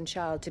base-born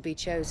child to be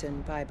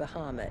chosen by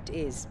Bahamut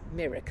is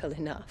miracle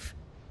enough.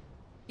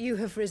 You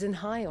have risen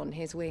high on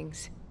his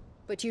wings,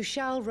 but you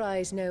shall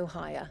rise no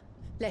higher,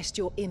 lest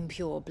your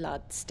impure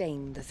blood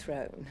stain the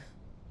throne.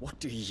 What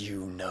do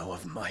you know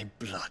of my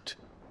blood?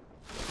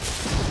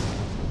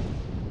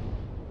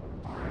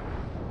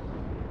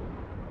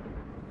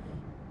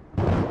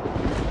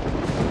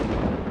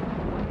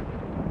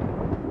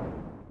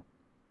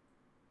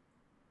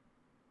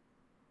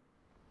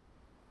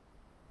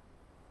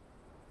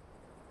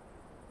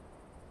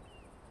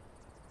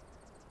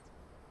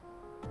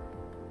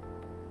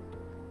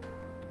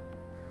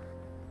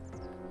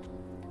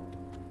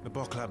 The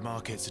Boklab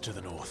markets are to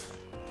the north.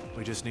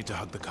 We just need to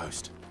hug the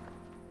coast.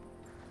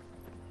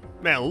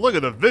 Man, look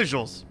at the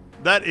visuals.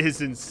 That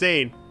is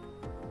insane.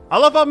 I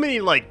love how many,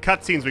 like,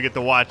 cutscenes we get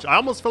to watch. I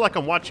almost feel like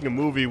I'm watching a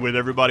movie with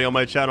everybody on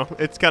my channel.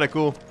 It's kind of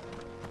cool.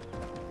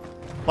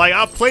 Like,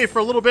 I'll play for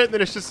a little bit, and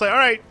then it's just like,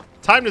 alright,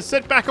 time to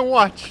sit back and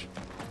watch.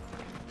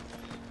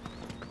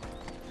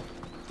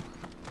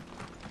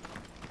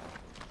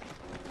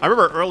 I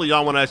remember early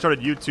on when I started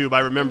YouTube, I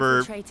remember...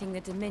 Infiltrating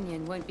the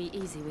Dominion won't be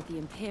easy with the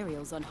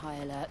Imperials on high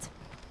alert.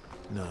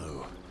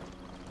 No.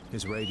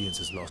 His Radiance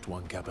has lost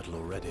one capital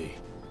already.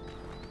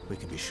 We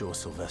can be sure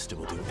Sylvester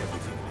will do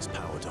everything in his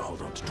power to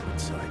hold on to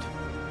Twinside.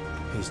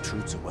 His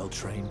troops are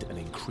well-trained and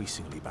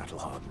increasingly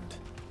battle-hardened.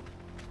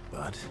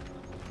 But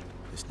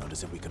it's not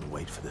as if we can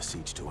wait for the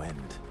siege to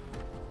end.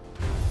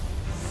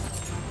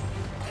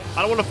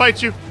 I don't want to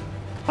fight you.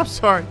 I'm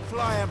sorry.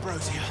 Fly,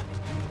 Ambrosia.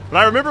 But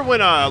I remember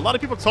when a lot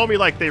of people told me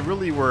like they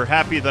really were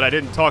happy that I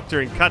didn't talk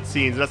during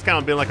cutscenes. That's kind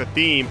of been like a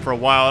theme for a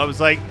while. I was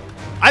like,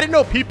 I didn't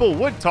know people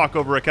would talk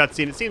over a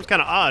cutscene. It seems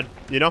kind of odd,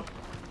 you know?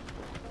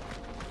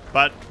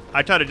 But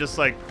I try to just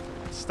like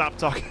stop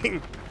talking.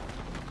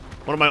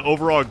 One of my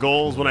overall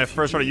goals when I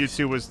first started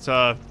YouTube was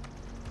to...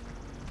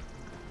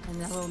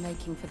 And they're all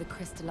making for the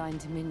crystalline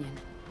Dominion.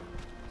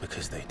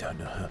 Because they don't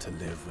know how to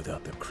live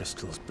without the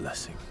crystal's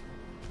blessing.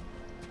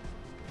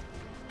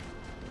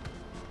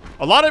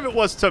 A lot of it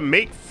was to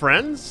make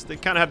friends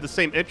that kind of have the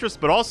same interests,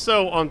 but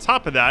also on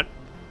top of that,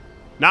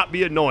 not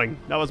be annoying.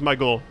 That was my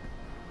goal.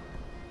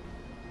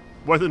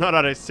 Whether or not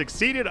I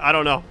succeeded, I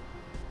don't know.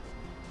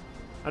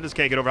 I just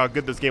can't get over how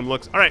good this game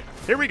looks. All right,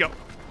 here we go.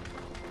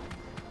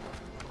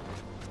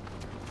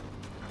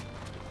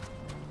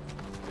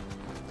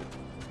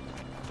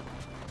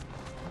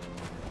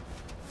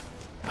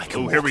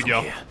 Oh, here we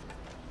go.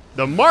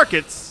 The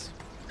markets.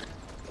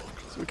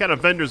 So what kind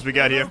of vendors we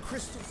got here?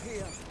 Crystals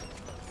here.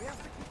 We have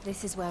to keep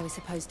This is where we're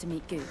supposed to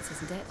meet Goots,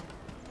 isn't it?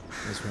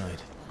 That's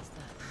right.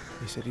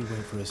 He said he'd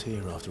wait for us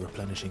here after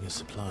replenishing his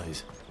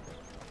supplies.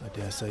 I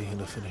dare say he'll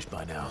have finished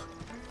by now.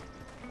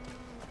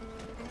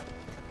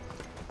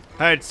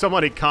 I had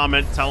somebody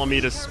comment telling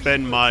me to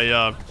spend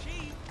my,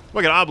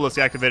 look at obelisk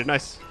activated,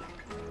 nice.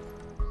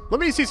 Let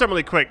me see something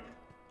really quick.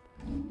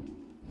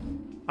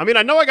 I mean,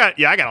 I know I got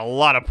a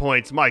lot of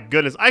points, my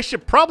goodness. I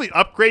should probably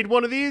upgrade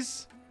one of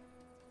these.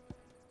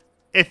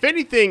 If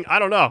anything, I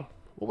don't know.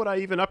 What would I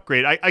even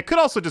upgrade? I could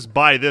also just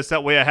buy this,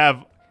 that way I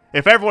have,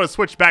 if I ever want to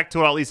switch back to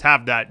it, I'll at least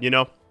have that, you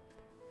know?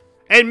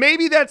 And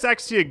maybe that's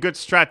actually a good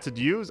strat to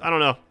use, I don't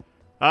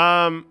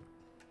know.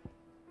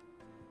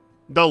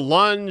 The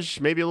lunge,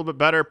 maybe a little bit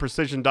better.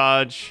 Precision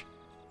dodge.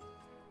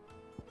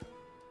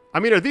 I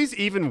mean, are these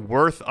even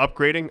worth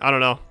upgrading? I don't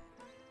know.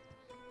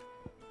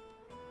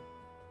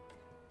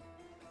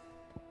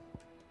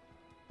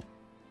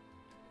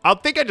 I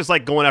think I just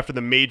like going after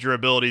the major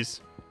abilities.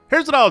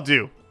 Here's what I'll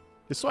do.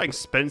 Just so I can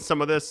spend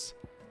some of this.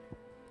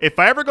 If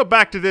I ever go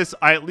back to this,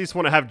 I at least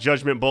want to have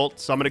Judgment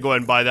Bolt. So I'm going to go ahead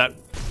and buy that.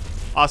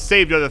 I'll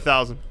save the other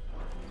 1,000.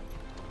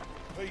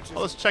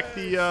 Oh, let's check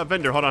the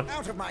vendor. Hold on.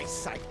 Out of my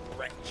sight,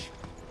 wretch.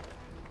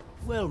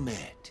 Well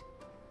met.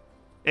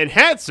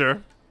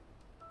 Enhancer?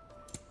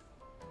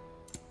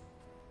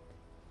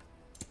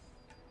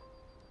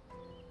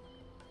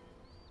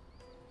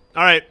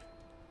 Alright.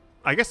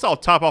 I guess I'll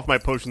top off my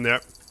potion there.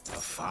 A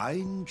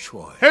fine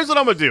choice. Here's what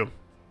I'm going to do.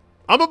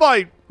 I'm going to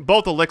buy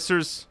both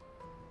elixirs.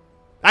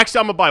 Actually,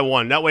 I'm going to buy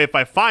one. That way, if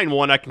I find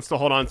one, I can still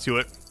hold on to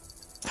it.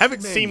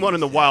 Haven't seen one in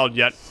the wild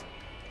yet.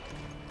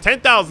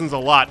 10,000's a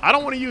lot. I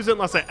don't want to use it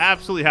unless I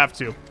absolutely have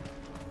to.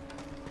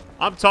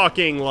 I'm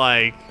talking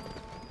like...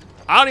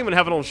 I don't even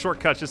have it on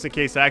shortcuts just in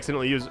case I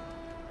accidentally use it.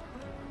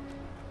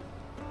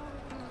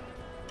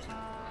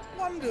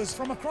 Wonders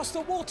from across the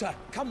water.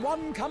 Come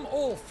one, come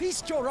all.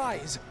 Feast your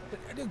eyes.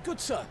 Good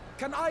sir,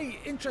 can I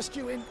interest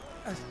you in...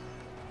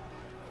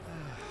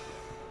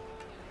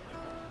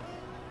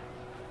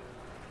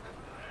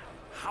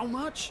 How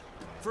much?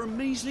 For a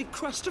measly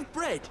crust of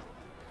bread?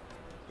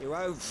 You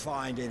won't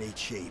find any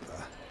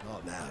cheaper.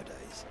 Not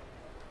nowadays.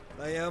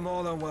 But you're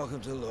more than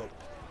welcome to look.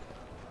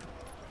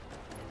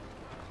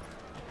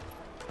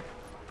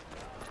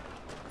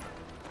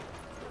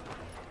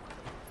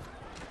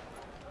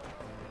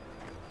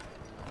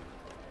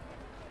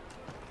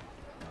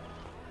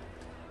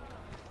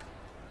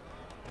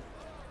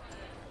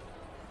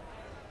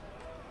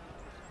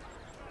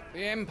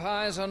 The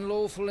Empire's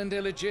unlawful and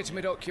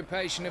illegitimate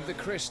occupation of the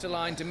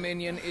crystalline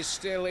dominion is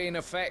still in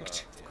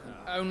effect.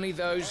 Only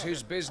those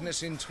whose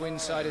business in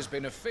Twinside has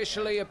been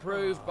officially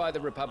approved by the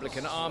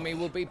Republican Army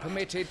will be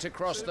permitted to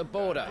cross the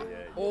border.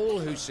 All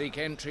who seek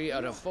entry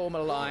are to form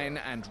a line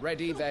and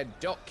ready their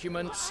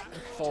documents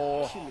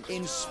for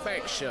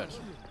inspection.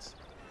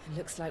 It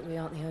looks like we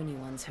aren't the only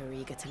ones who are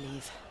eager to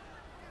leave.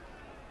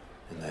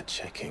 And they're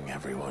checking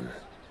everyone.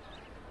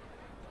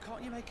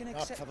 Can't you make an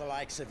exception? Not for the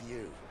likes of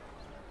you.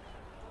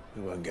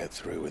 We won't get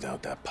through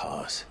without that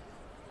pass.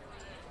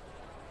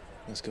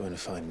 Let's go in and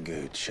find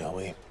Good, shall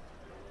we?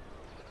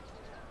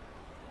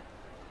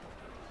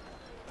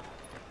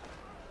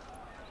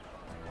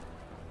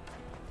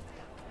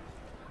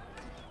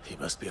 He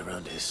must be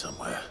around here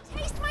somewhere.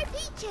 Taste my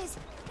peaches.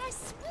 They're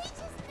sweet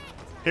as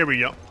nectar. Here we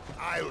go.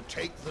 I'll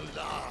take the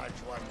large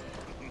one.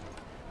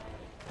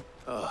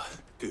 Ah,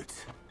 Good.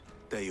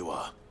 There you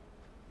are.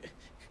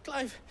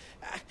 Clive,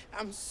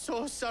 I'm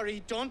so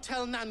sorry. Don't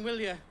tell Nan, will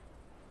you?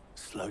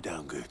 Slow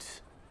down, Good.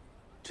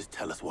 Just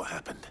tell us what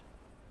happened.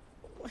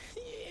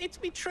 It's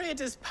me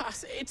trader's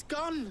pass. It's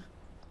gone.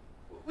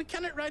 We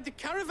cannot ride the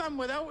caravan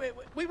without it.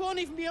 We won't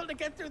even be able to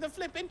get through the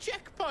flipping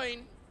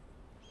checkpoint.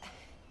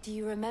 Do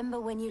you remember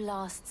when you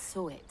last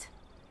saw it?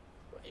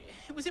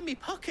 It was in my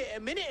pocket a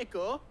minute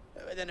ago.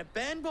 Then a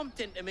bairn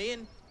bumped into me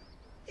and...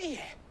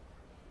 Yeah.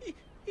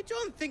 You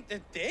don't think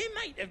that they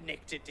might have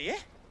nicked it, do you?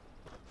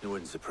 It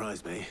wouldn't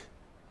surprise me.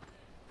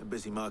 A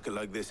busy market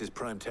like this is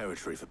prime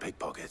territory for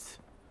pickpockets.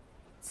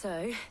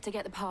 So, to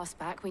get the pass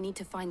back, we need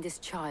to find this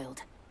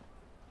child.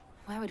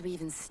 Where would we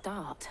even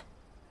start?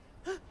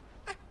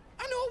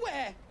 I know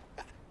where!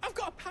 I've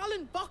got a pal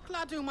in Bock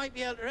lad who might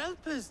be able to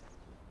help us.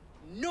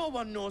 No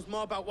one knows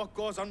more about what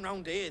goes on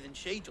round here than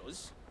she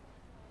does.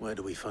 Where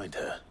do we find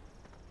her?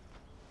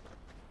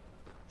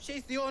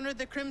 She's the owner of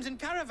the Crimson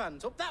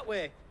Caravans, up that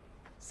way.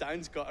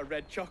 Sign's got a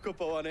red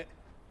chocobo on it.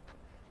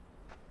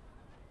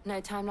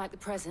 No time like the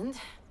present.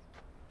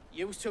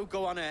 You two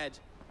go on ahead.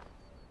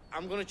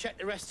 I'm gonna check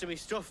the rest of my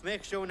stuff,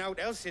 make sure no one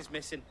else is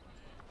missing.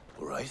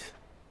 All right.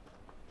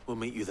 We'll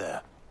meet you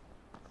there.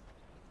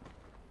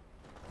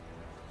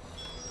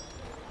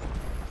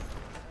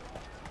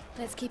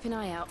 Let's keep an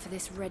eye out for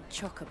this red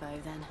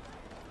chocobo, then.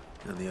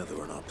 And the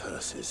other on our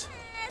purses.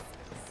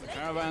 The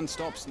caravan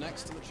stops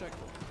next to the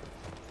checkpoint.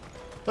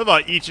 How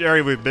about each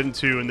area we've been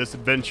to in this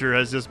adventure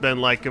has just been,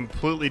 like,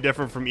 completely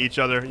different from each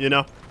other, you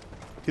know?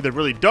 Either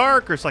really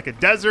dark, or it's like a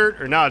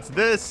desert, or now it's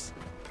this.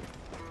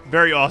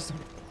 Very awesome.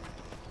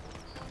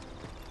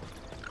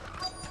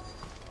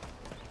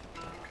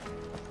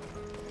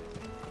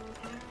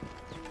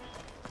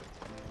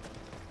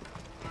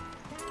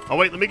 Oh,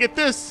 wait, let me get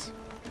this.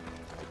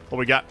 What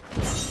we got?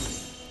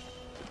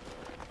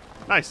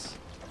 Nice.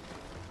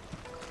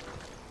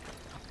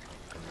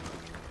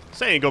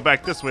 Saying go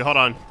back this way. Hold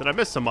on. Did I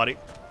miss somebody?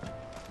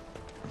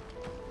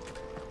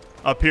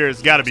 Up here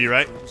has got to be,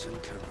 right?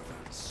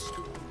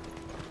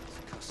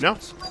 No?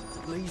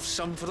 Leave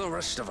some for the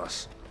rest of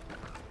us.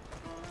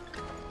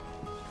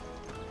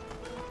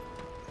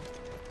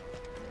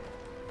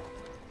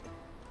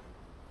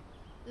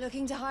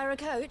 Looking to hire a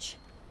coach?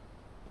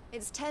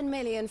 It's 10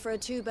 million for a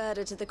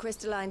two-birder to the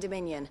Crystalline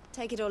Dominion.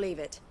 Take it or leave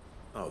it.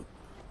 Oh,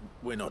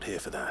 we're not here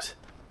for that.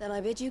 Then I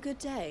bid you good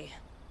day.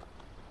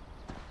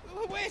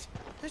 Oh, wait!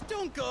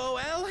 Don't go,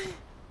 El.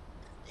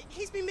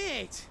 He's me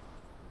mate.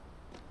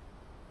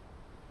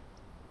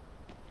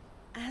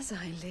 As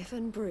I live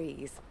and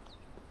breathe.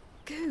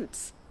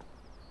 Goots,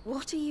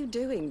 what are you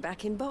doing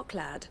back in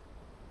Boklad?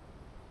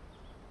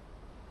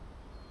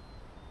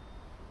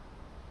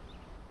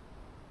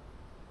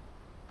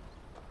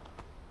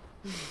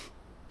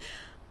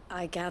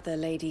 I gather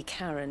Lady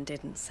Karen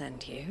didn't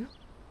send you.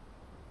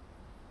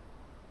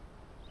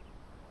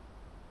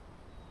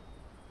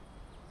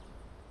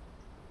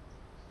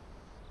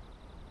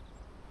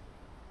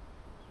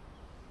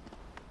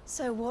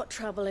 So what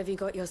trouble have you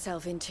got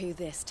yourself into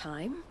this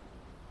time?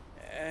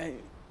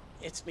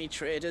 It's me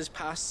trader's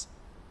pass.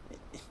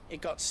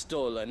 It got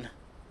stolen.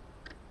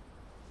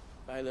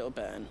 By a little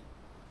bairn.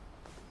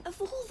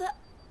 Of all the...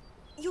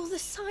 You're the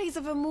size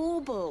of a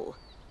marble.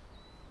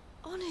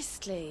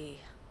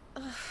 Honestly.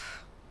 Ugh.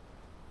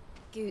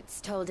 Goots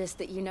told us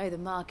that you know the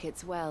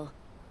markets well.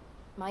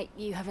 Might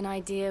you have an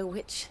idea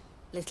which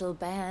little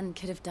bairn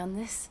could have done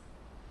this?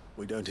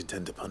 We don't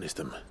intend to punish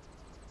them.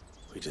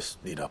 We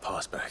just need our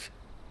pass back.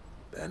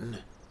 Then,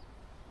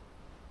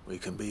 we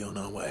can be on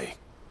our way.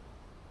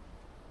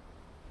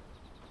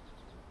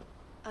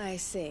 I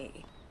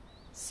see.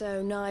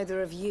 So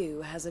neither of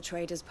you has a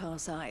trader's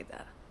pass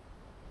either.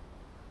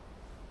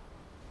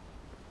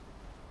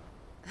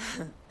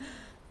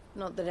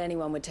 Not that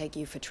anyone would take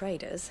you for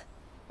traders,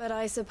 but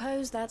I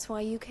suppose that's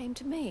why you came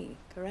to me,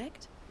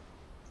 correct?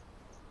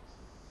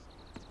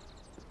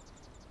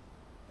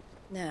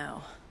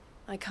 Now,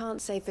 I can't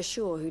say for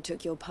sure who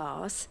took your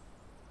pass,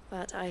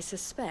 but I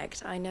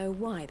suspect I know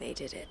why they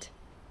did it.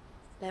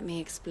 Let me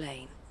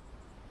explain.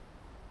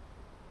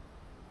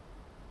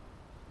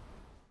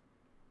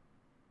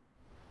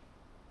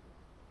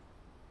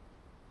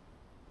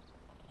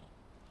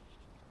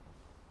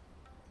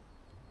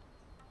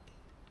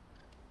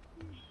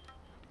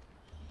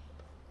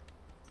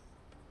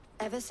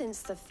 Ever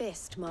since the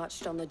Fist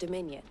marched on the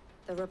Dominion,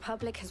 the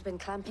Republic has been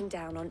clamping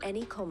down on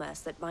any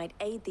commerce that might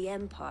aid the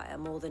Empire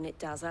more than it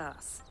does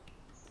us.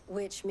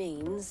 Which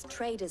means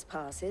traders'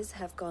 passes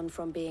have gone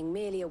from being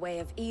merely a way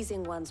of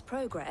easing one's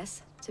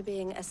progress to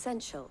being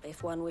essential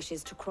if one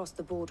wishes to cross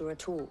the border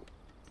at all.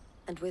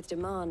 And with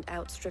demand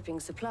outstripping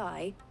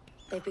supply,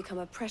 they've become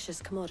a precious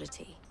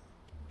commodity,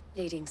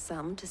 leading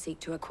some to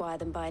seek to acquire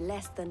them by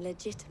less than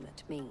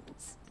legitimate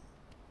means.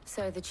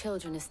 So the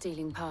children are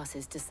stealing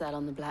passes to sell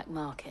on the black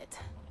market?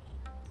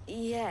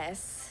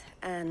 Yes,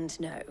 and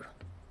no.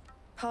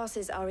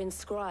 Passes are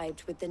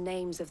inscribed with the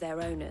names of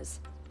their owners,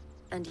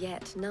 and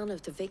yet none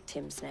of the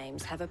victims'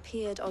 names have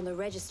appeared on the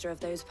register of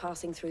those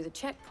passing through the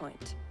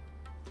checkpoint.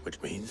 Which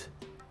means?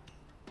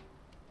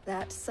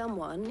 That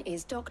someone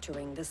is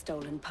doctoring the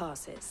stolen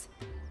passes.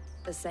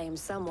 The same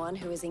someone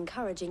who is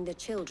encouraging the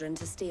children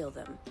to steal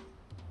them.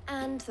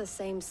 And the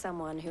same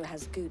someone who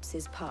has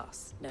Goots'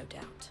 pass, no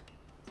doubt.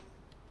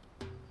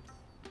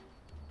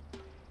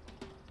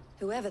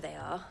 Whoever they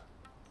are,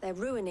 they're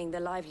ruining the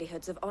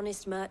livelihoods of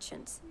honest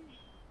merchants,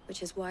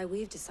 which is why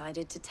we've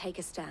decided to take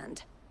a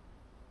stand.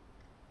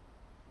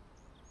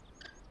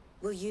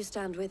 Will you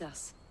stand with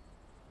us?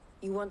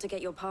 You want to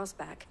get your pass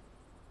back,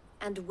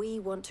 and we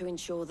want to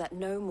ensure that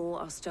no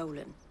more are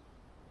stolen.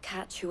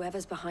 Catch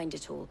whoever's behind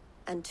it all,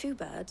 and two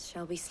birds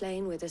shall be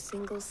slain with a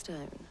single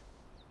stone.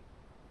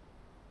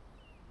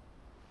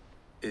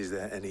 Is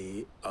there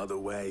any other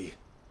way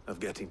of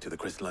getting to the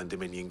Crystalline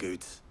Dominion,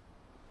 Goots?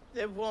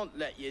 They won't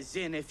let you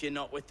in if you're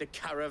not with the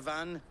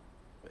caravan.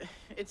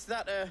 It's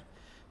that,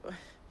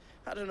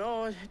 I don't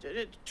know,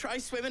 try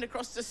swimming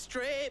across the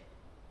strait.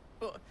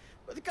 But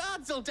the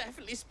guards will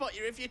definitely spot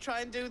you if you try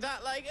and do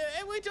that. Like,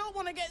 we don't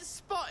want to get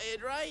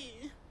spotted,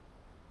 right?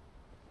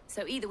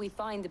 So either we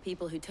find the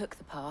people who took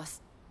the pass,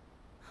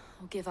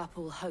 or give up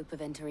all hope of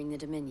entering the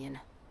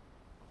Dominion.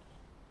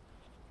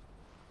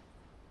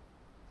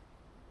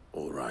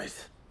 All right.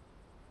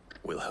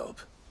 We'll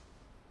help.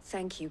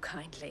 Thank you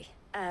kindly.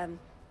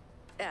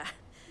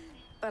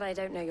 But I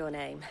don't know your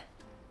name.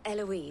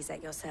 Eloise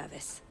at your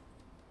service.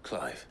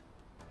 Clive.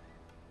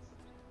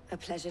 A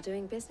pleasure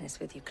doing business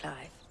with you,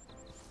 Clive.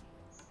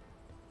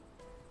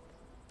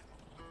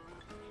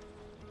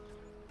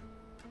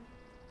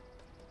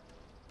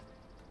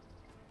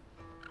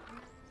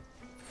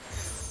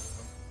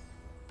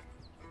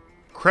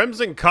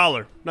 Crimson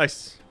collar.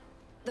 Nice.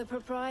 The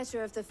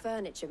proprietor of the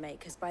furniture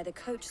makers by the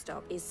coach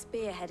stop is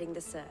spearheading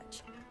the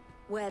search.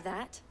 Wear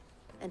that,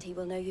 and he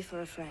will know you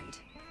for a friend.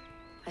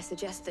 I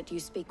suggest that you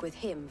speak with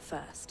him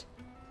first.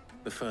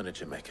 The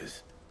furniture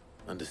makers.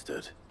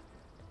 Understood.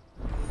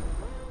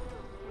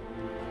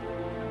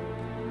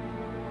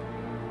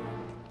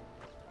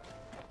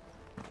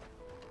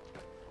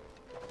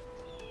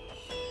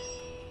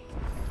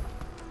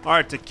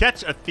 Alright, to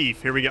catch a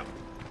thief. Here we go.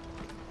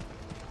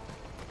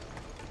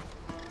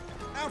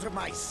 Out of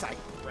my sight,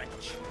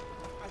 wretch.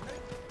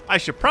 I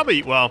should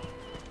probably, well,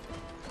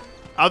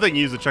 I think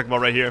you use the check ball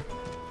right here.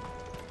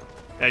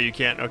 Yeah, you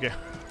can't. Okay.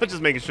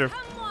 Just making sure.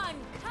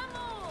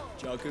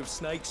 Jug of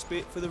snake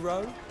spit for the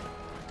road.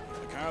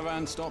 The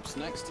caravan stops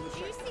next to the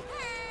train.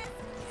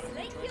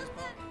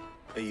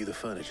 Are you the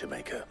furniture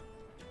maker?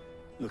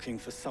 Looking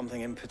for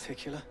something in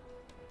particular?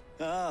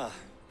 Ah,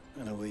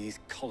 Eloise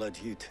collared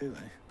you too,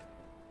 eh?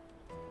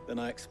 Then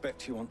I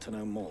expect you want to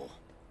know more.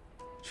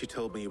 She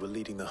told me you were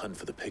leading the hunt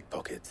for the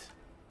pickpockets.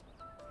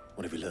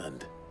 What have you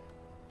learned?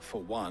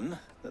 For one,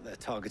 that they're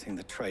targeting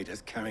the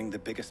traders carrying the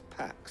biggest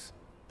packs.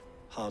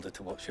 Harder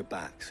to watch your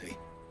back, see?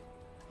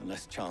 And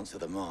less chance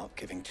of the mark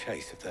giving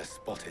chase if they're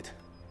spotted.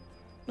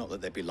 Not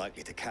that they'd be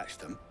likely to catch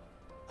them.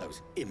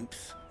 Those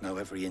imps know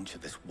every inch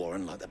of this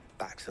warren like the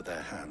backs of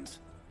their hands.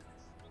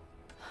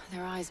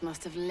 Their eyes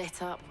must have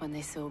lit up when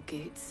they saw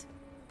Goots.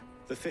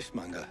 The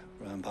fishmonger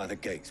round by the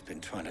gate's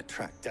been trying to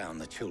track down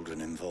the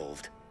children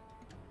involved.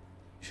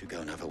 You should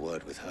go and have a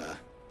word with her.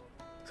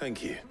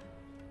 Thank you.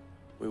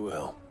 We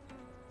will.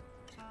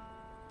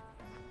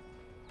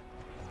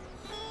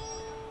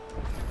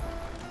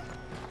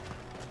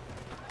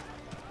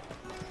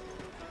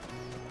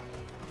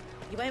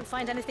 You won't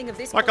find anything of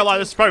this. Not gonna lie,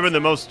 this has probably been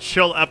the most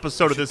chill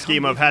episode of this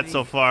game I've had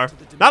so far.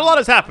 Not a lot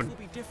has happened.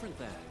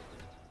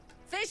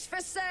 Fish for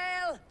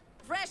sale!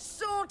 Fresh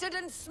sorted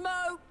and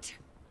smoked!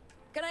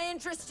 Can I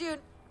interest you?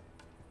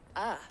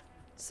 Ah,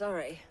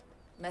 sorry.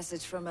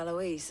 Message from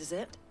Eloise, is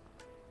it?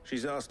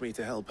 She's asked me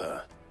to help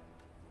her.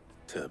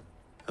 To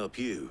help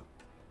you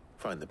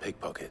find the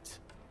pickpockets.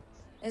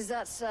 Is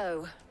that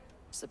so?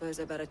 Suppose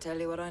I better tell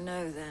you what I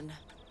know then.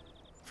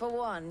 For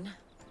one,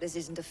 this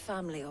isn't a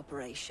family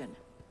operation.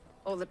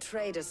 All the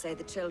traders say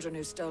the children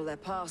who stole their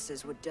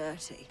passes were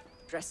dirty,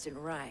 dressed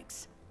in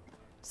rags.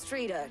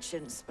 Street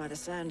urchins, by the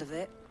sound of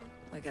it.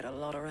 We get a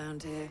lot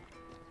around here.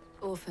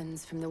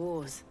 Orphans from the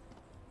wars.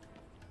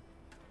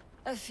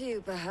 A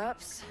few,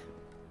 perhaps.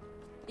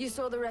 You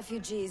saw the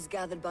refugees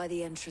gathered by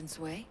the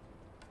entranceway?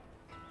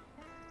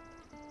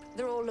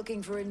 They're all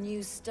looking for a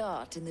new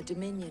start in the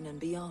Dominion and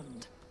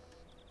beyond.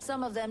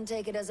 Some of them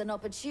take it as an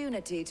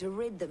opportunity to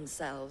rid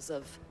themselves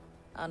of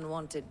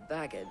unwanted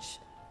baggage.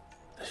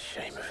 The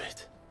shame of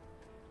it.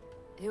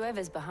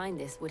 Whoever's behind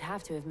this would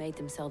have to have made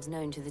themselves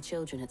known to the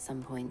children at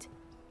some point.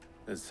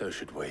 And so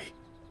should we.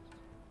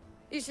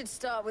 You should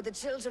start with the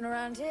children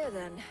around here,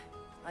 then.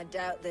 I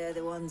doubt they're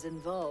the ones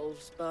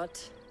involved,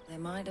 but they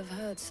might have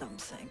heard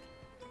something.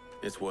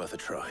 It's worth a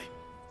try.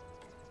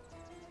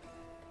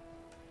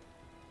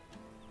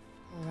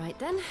 All right,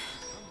 then.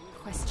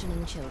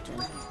 Questioning children.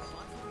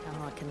 How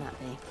hard can that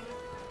be?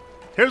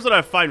 Here's what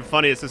I find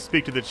funny is to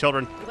speak to the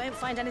children. You won't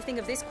find anything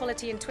of this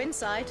quality in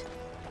Twinside.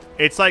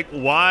 It's like,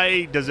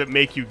 why does it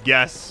make you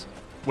guess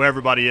where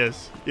everybody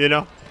is, you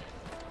know?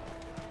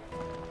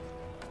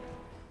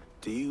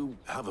 Do you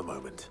have a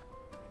moment?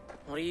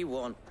 What do you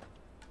want?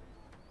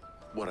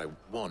 What I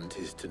want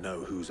is to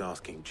know who's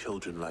asking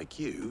children like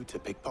you to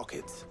pick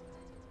pockets.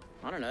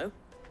 I don't know.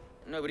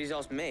 Nobody's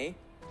asked me.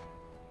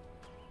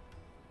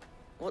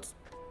 What's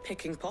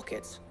picking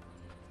pockets?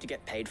 Do you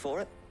get paid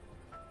for it?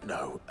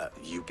 No,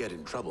 you get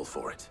in trouble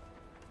for it.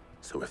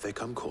 So if they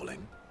come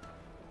calling,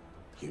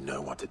 you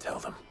know what to tell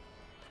them.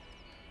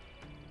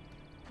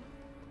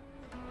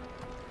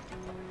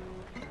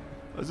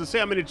 Does it say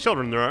how many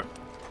children there are?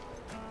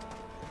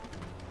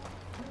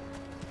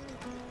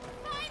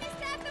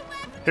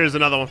 Here's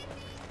another one.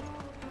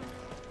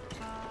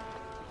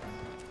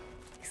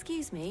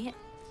 Excuse me.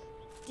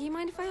 Do you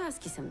mind if I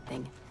ask you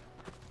something?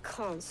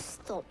 Can't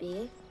stop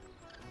you.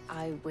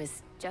 I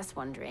was just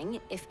wondering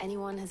if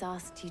anyone has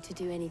asked you to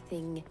do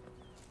anything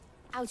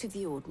out of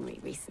the ordinary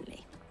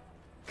recently.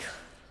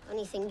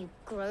 Anything you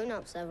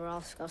grown-ups ever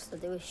ask us to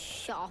do is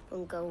shut up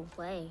and go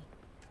away.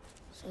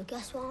 So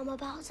guess what I'm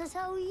about to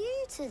tell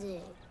you to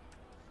do?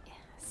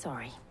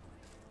 Sorry.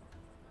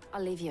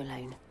 I'll leave you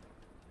alone.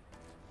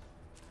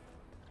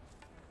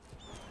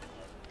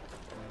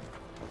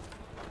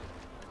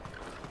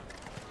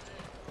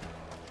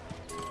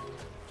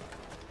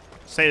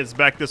 Say it's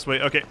back this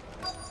way. Okay.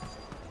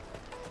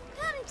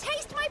 Come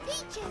taste my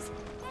peaches.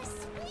 They're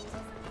sweet.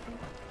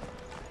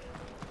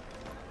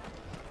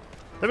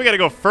 Then we gotta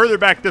go further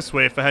back this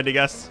way if I had to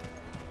guess.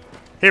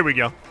 Here we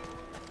go.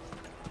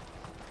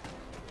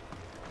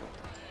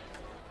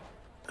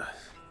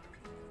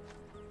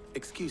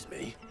 Excuse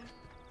me?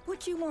 What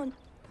do you want?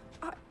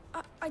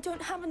 I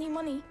don't have any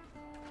money.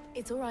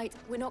 It's all right.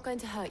 We're not going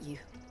to hurt you.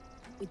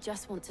 We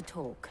just want to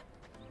talk.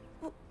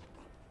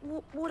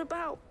 What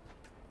about?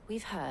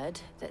 We've heard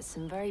that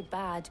some very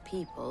bad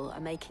people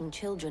are making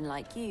children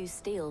like you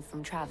steal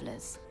from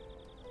travelers.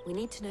 We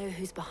need to know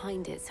who's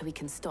behind it so we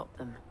can stop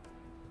them.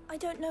 I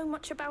don't know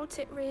much about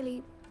it,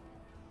 really.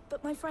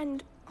 but my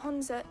friend,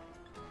 Hansa,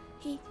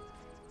 he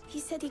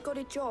said he got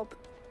a job,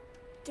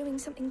 doing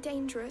something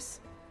dangerous.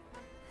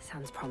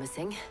 Sounds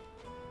promising.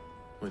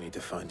 We need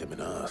to find him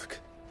and ask.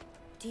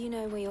 Do you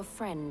know where your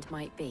friend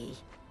might be?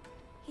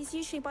 He's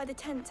usually by the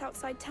tents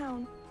outside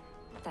town.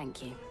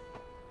 Thank you.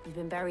 You've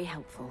been very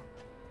helpful.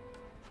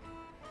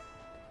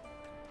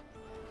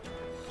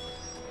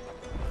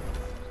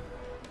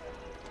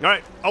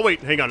 Alright. Oh,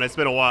 wait. Hang on. It's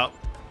been a while.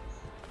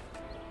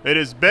 It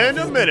has been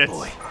a minute.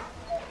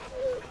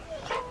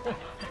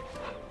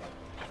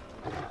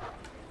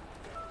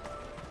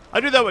 I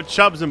do that with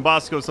Chubbs and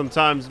Bosco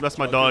sometimes. That's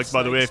my dogs,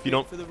 by the way, if you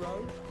don't...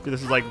 If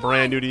this is, like,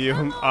 brand new to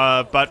you.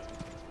 But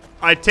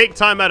I take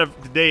time out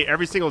of the day,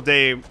 every single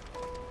day,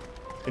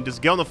 and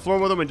just get on the floor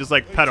with them and just,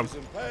 like, pet them.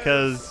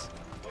 Because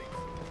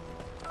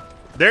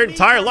their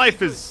entire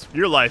life is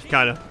your life,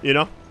 kind of, you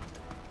know?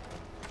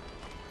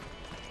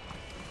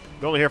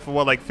 They're only here for,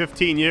 what, like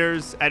 15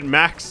 years at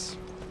max?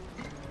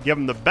 Give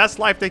them the best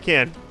life they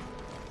can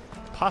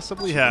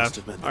possibly have.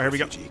 All right, here we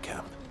go.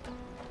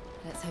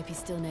 Let's hope he's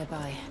still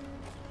nearby.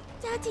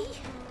 Daddy!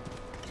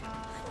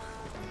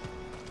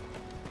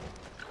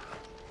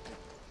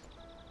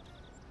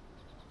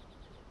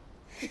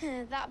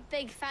 That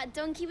big fat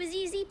donkey was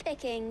easy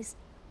pickings.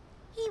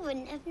 He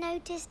wouldn't have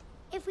noticed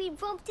if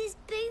we'd robbed his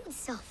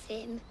boots off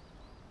him.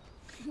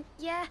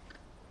 Yeah.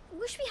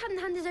 Wish we hadn't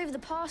handed over the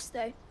pass,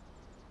 though.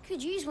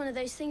 Could use one of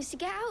those things to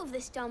get out of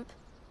this dump.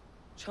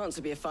 Chance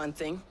would be a fine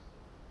thing.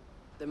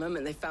 The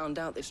moment they found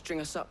out, they'd string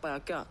us up by our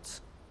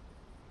guts.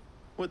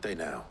 Would they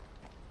now?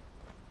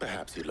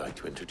 Perhaps you'd like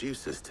to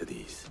introduce us to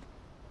these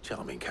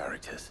charming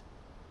characters.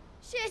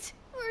 Shit,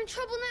 we're in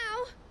trouble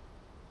now.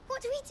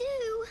 What do we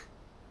do?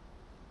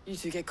 You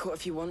two get caught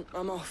if you want.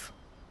 I'm off.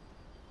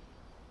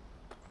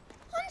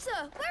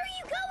 Hunter, where are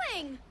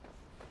you going?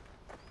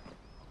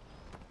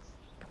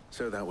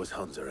 So that was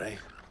Hansa, eh?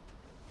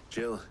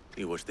 Jill,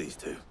 you watch these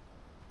two.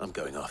 I'm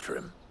going after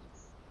him.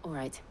 All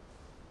right.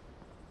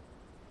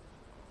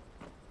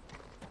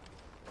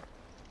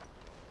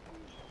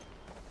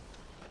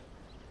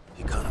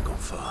 He can't have gone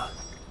far.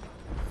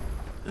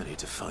 I need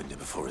to find him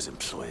before his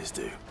employers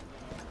do.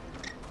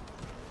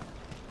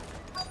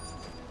 I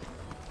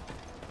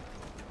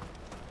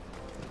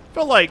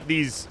feel like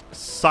these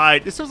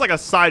side... This was like a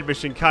side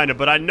mission, kind of,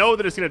 but I know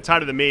that it's going to tie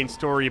to the main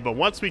story, but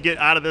once we get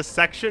out of this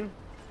section,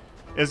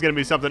 it's going to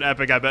be something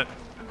epic, I bet.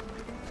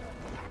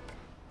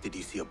 Did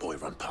you see a boy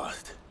run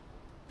past?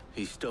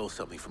 He stole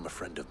something from a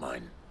friend of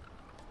mine.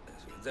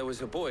 There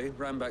was a boy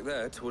ran back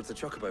there towards the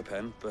chocobo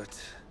pen,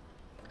 but...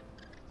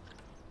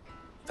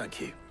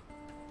 Thank you.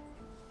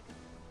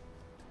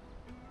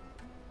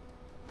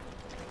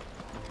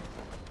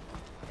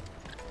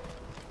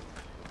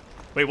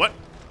 Wait, what?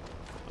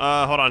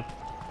 Hold on.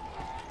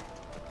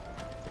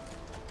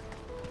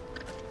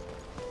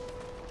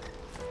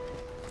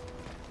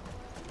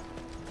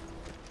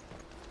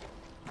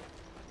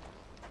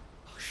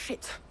 Oh,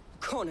 shit.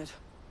 Cornered.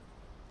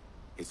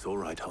 It's all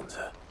right,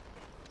 Hansa.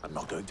 I'm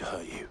not going to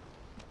hurt you.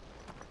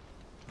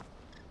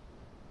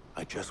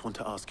 I just want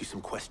to ask you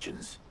some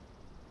questions.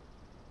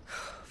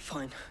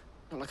 Fine.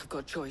 Not like I've got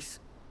a choice.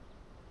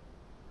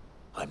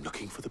 I'm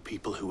looking for the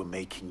people who are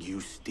making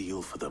you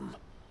steal for them.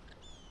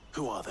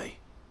 Who are they?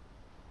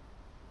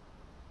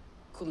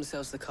 Called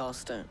themselves the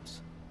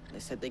Carstones. They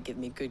said they'd give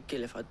me a good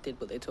gill if I did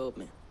what they told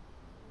me.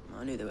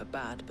 I knew they were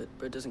bad, but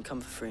bread doesn't come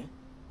for free.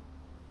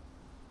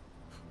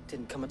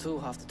 Didn't come at all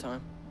half the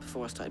time,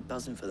 before I started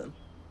buzzing for them.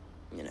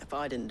 You know, if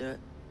I didn't do it,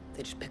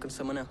 they'd just pick on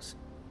someone else.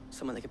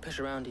 Someone they could push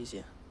around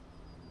easier.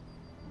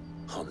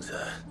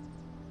 Hansa.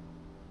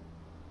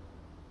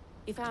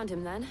 You found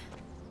him, then?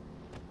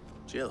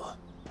 Jill.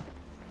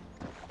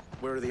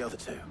 Where are the other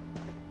two?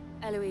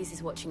 Eloise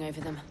is watching over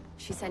them.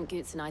 She sent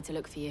Goots and I to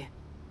look for you.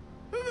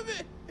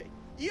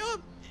 You're...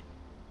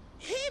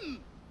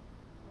 him!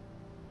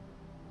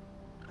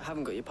 I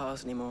haven't got your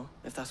pass anymore,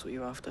 if that's what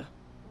you're after.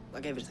 I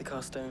gave it to the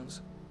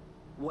Carstones.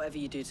 Whatever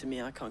you do to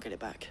me, I can't get it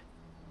back.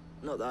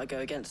 Not that I go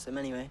against them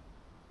anyway.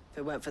 If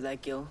it weren't for their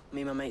gill,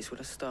 me and my mates would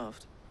have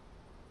starved.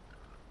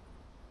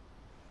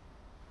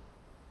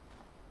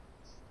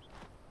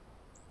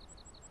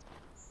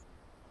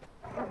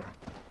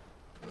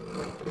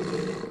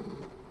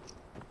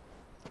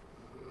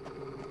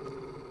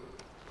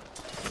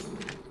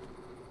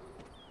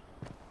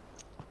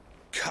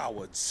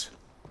 Cowards.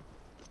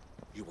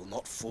 You will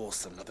not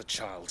force another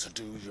child to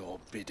do your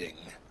bidding.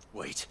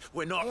 Wait,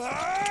 we're not...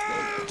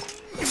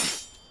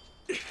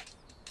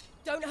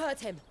 Don't hurt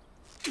him.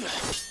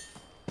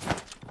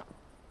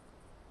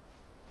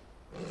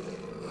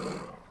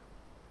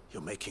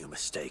 You're making a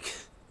mistake.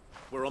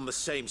 We're on the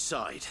same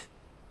side.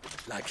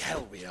 Like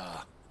hell we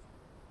are.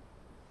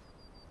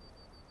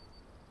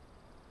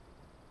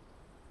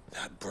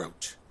 That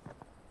brooch.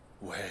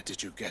 Where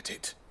did you get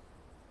it?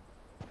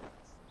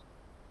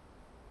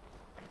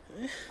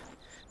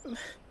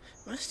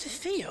 Master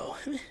Theo?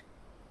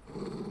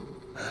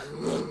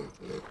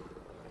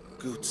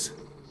 Goots.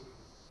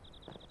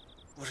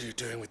 What are you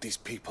doing with these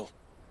people?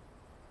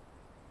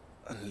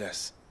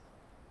 Unless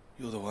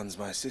you're the ones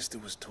my sister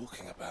was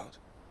talking about.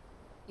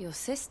 Your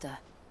sister?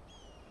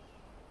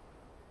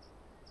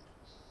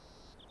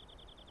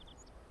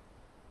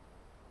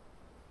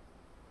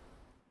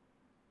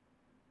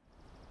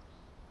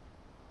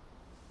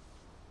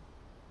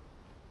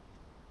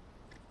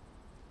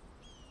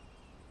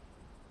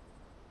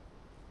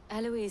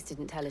 Eloise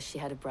didn't tell us she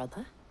had a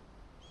brother.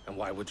 And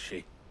why would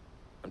she?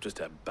 I'm just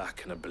her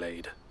back and a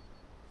blade.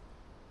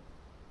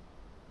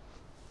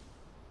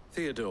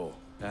 Theodore,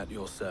 at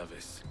your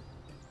service.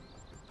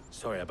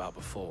 Sorry about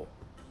before.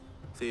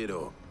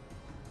 Theodore,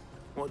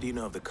 what do you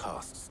know of the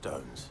cast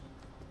stones?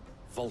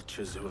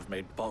 Vultures who have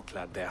made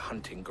Boklad their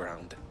hunting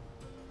ground.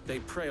 They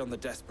prey on the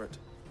desperate,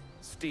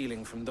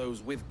 stealing from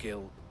those with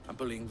gil and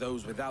bullying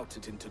those without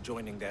it into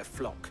joining their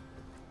flock.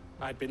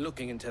 I'd been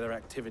looking into their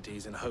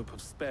activities in hope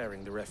of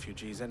sparing the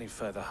refugees any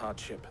further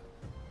hardship.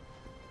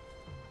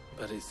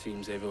 But it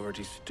seems they've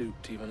already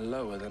stooped even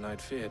lower than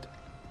I'd feared.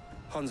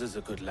 Hans is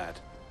a good lad.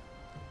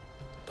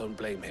 Don't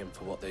blame him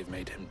for what they've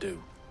made him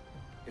do.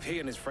 If he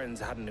and his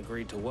friends hadn't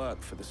agreed to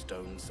work for the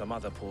stones, some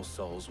other poor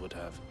souls would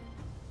have.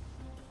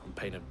 On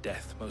pain of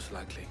death, most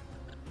likely.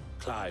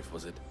 Clive,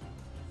 was it?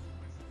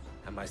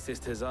 And my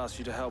sisters asked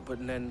you to help put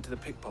an end to the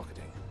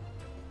pickpocketing.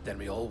 Then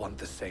we all want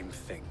the same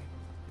thing.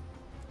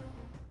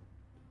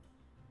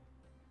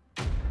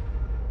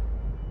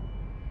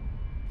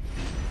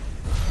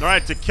 All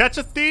right, to catch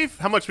a thief,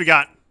 how much we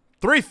got?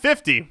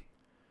 350.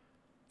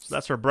 So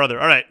that's her brother.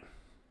 All right.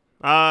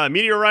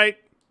 Meteorite.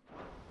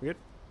 We good?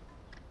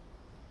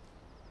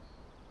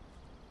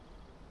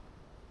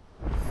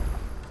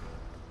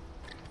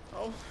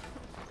 Oh,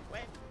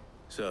 wait.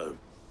 So,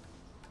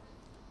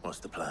 what's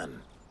the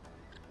plan?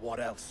 What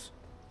else?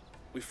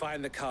 We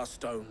find the cast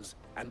stones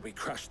and we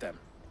crush them.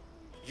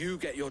 You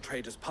get your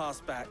trader's pass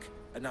back,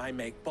 and I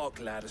make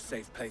Boklad a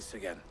safe place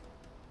again.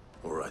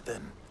 All right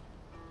then.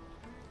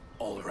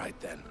 All right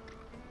then.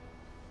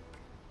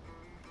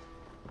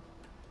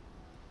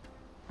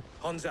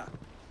 Honza,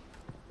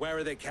 where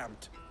are they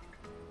camped?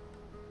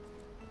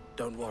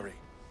 Don't worry.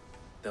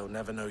 They'll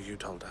never know you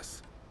told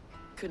us.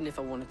 Couldn't if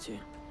I wanted to.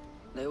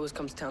 They always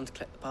come to town to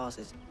collect the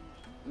passes.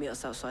 Meet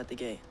us outside the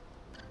gate.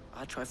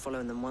 I tried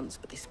following them once,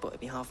 but they spotted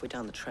me halfway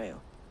down the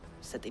trail.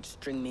 Said they'd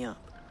string me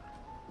up.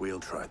 We'll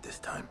try it this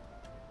time.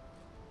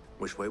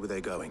 Which way were they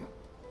going?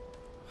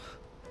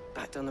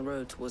 Back down the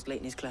road towards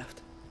Leitney's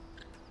Cleft.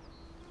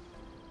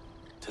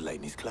 To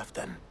Leitney's Cleft,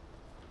 then.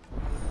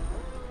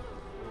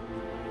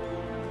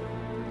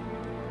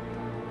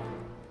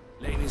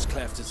 Leitney's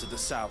Cleft is to the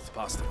south,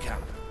 past the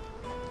camp.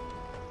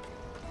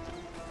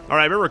 All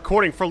right, we're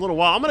recording for a little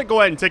while. I'm going to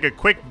go ahead and take a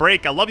quick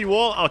break. I love you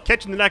all. I'll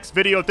catch you in the next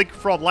video. Thank you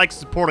for all the likes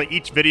and support on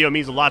each video. It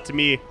means a lot to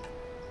me.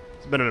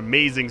 It's been an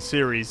amazing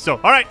series. So,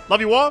 all right,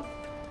 love you all.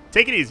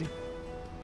 Take it easy.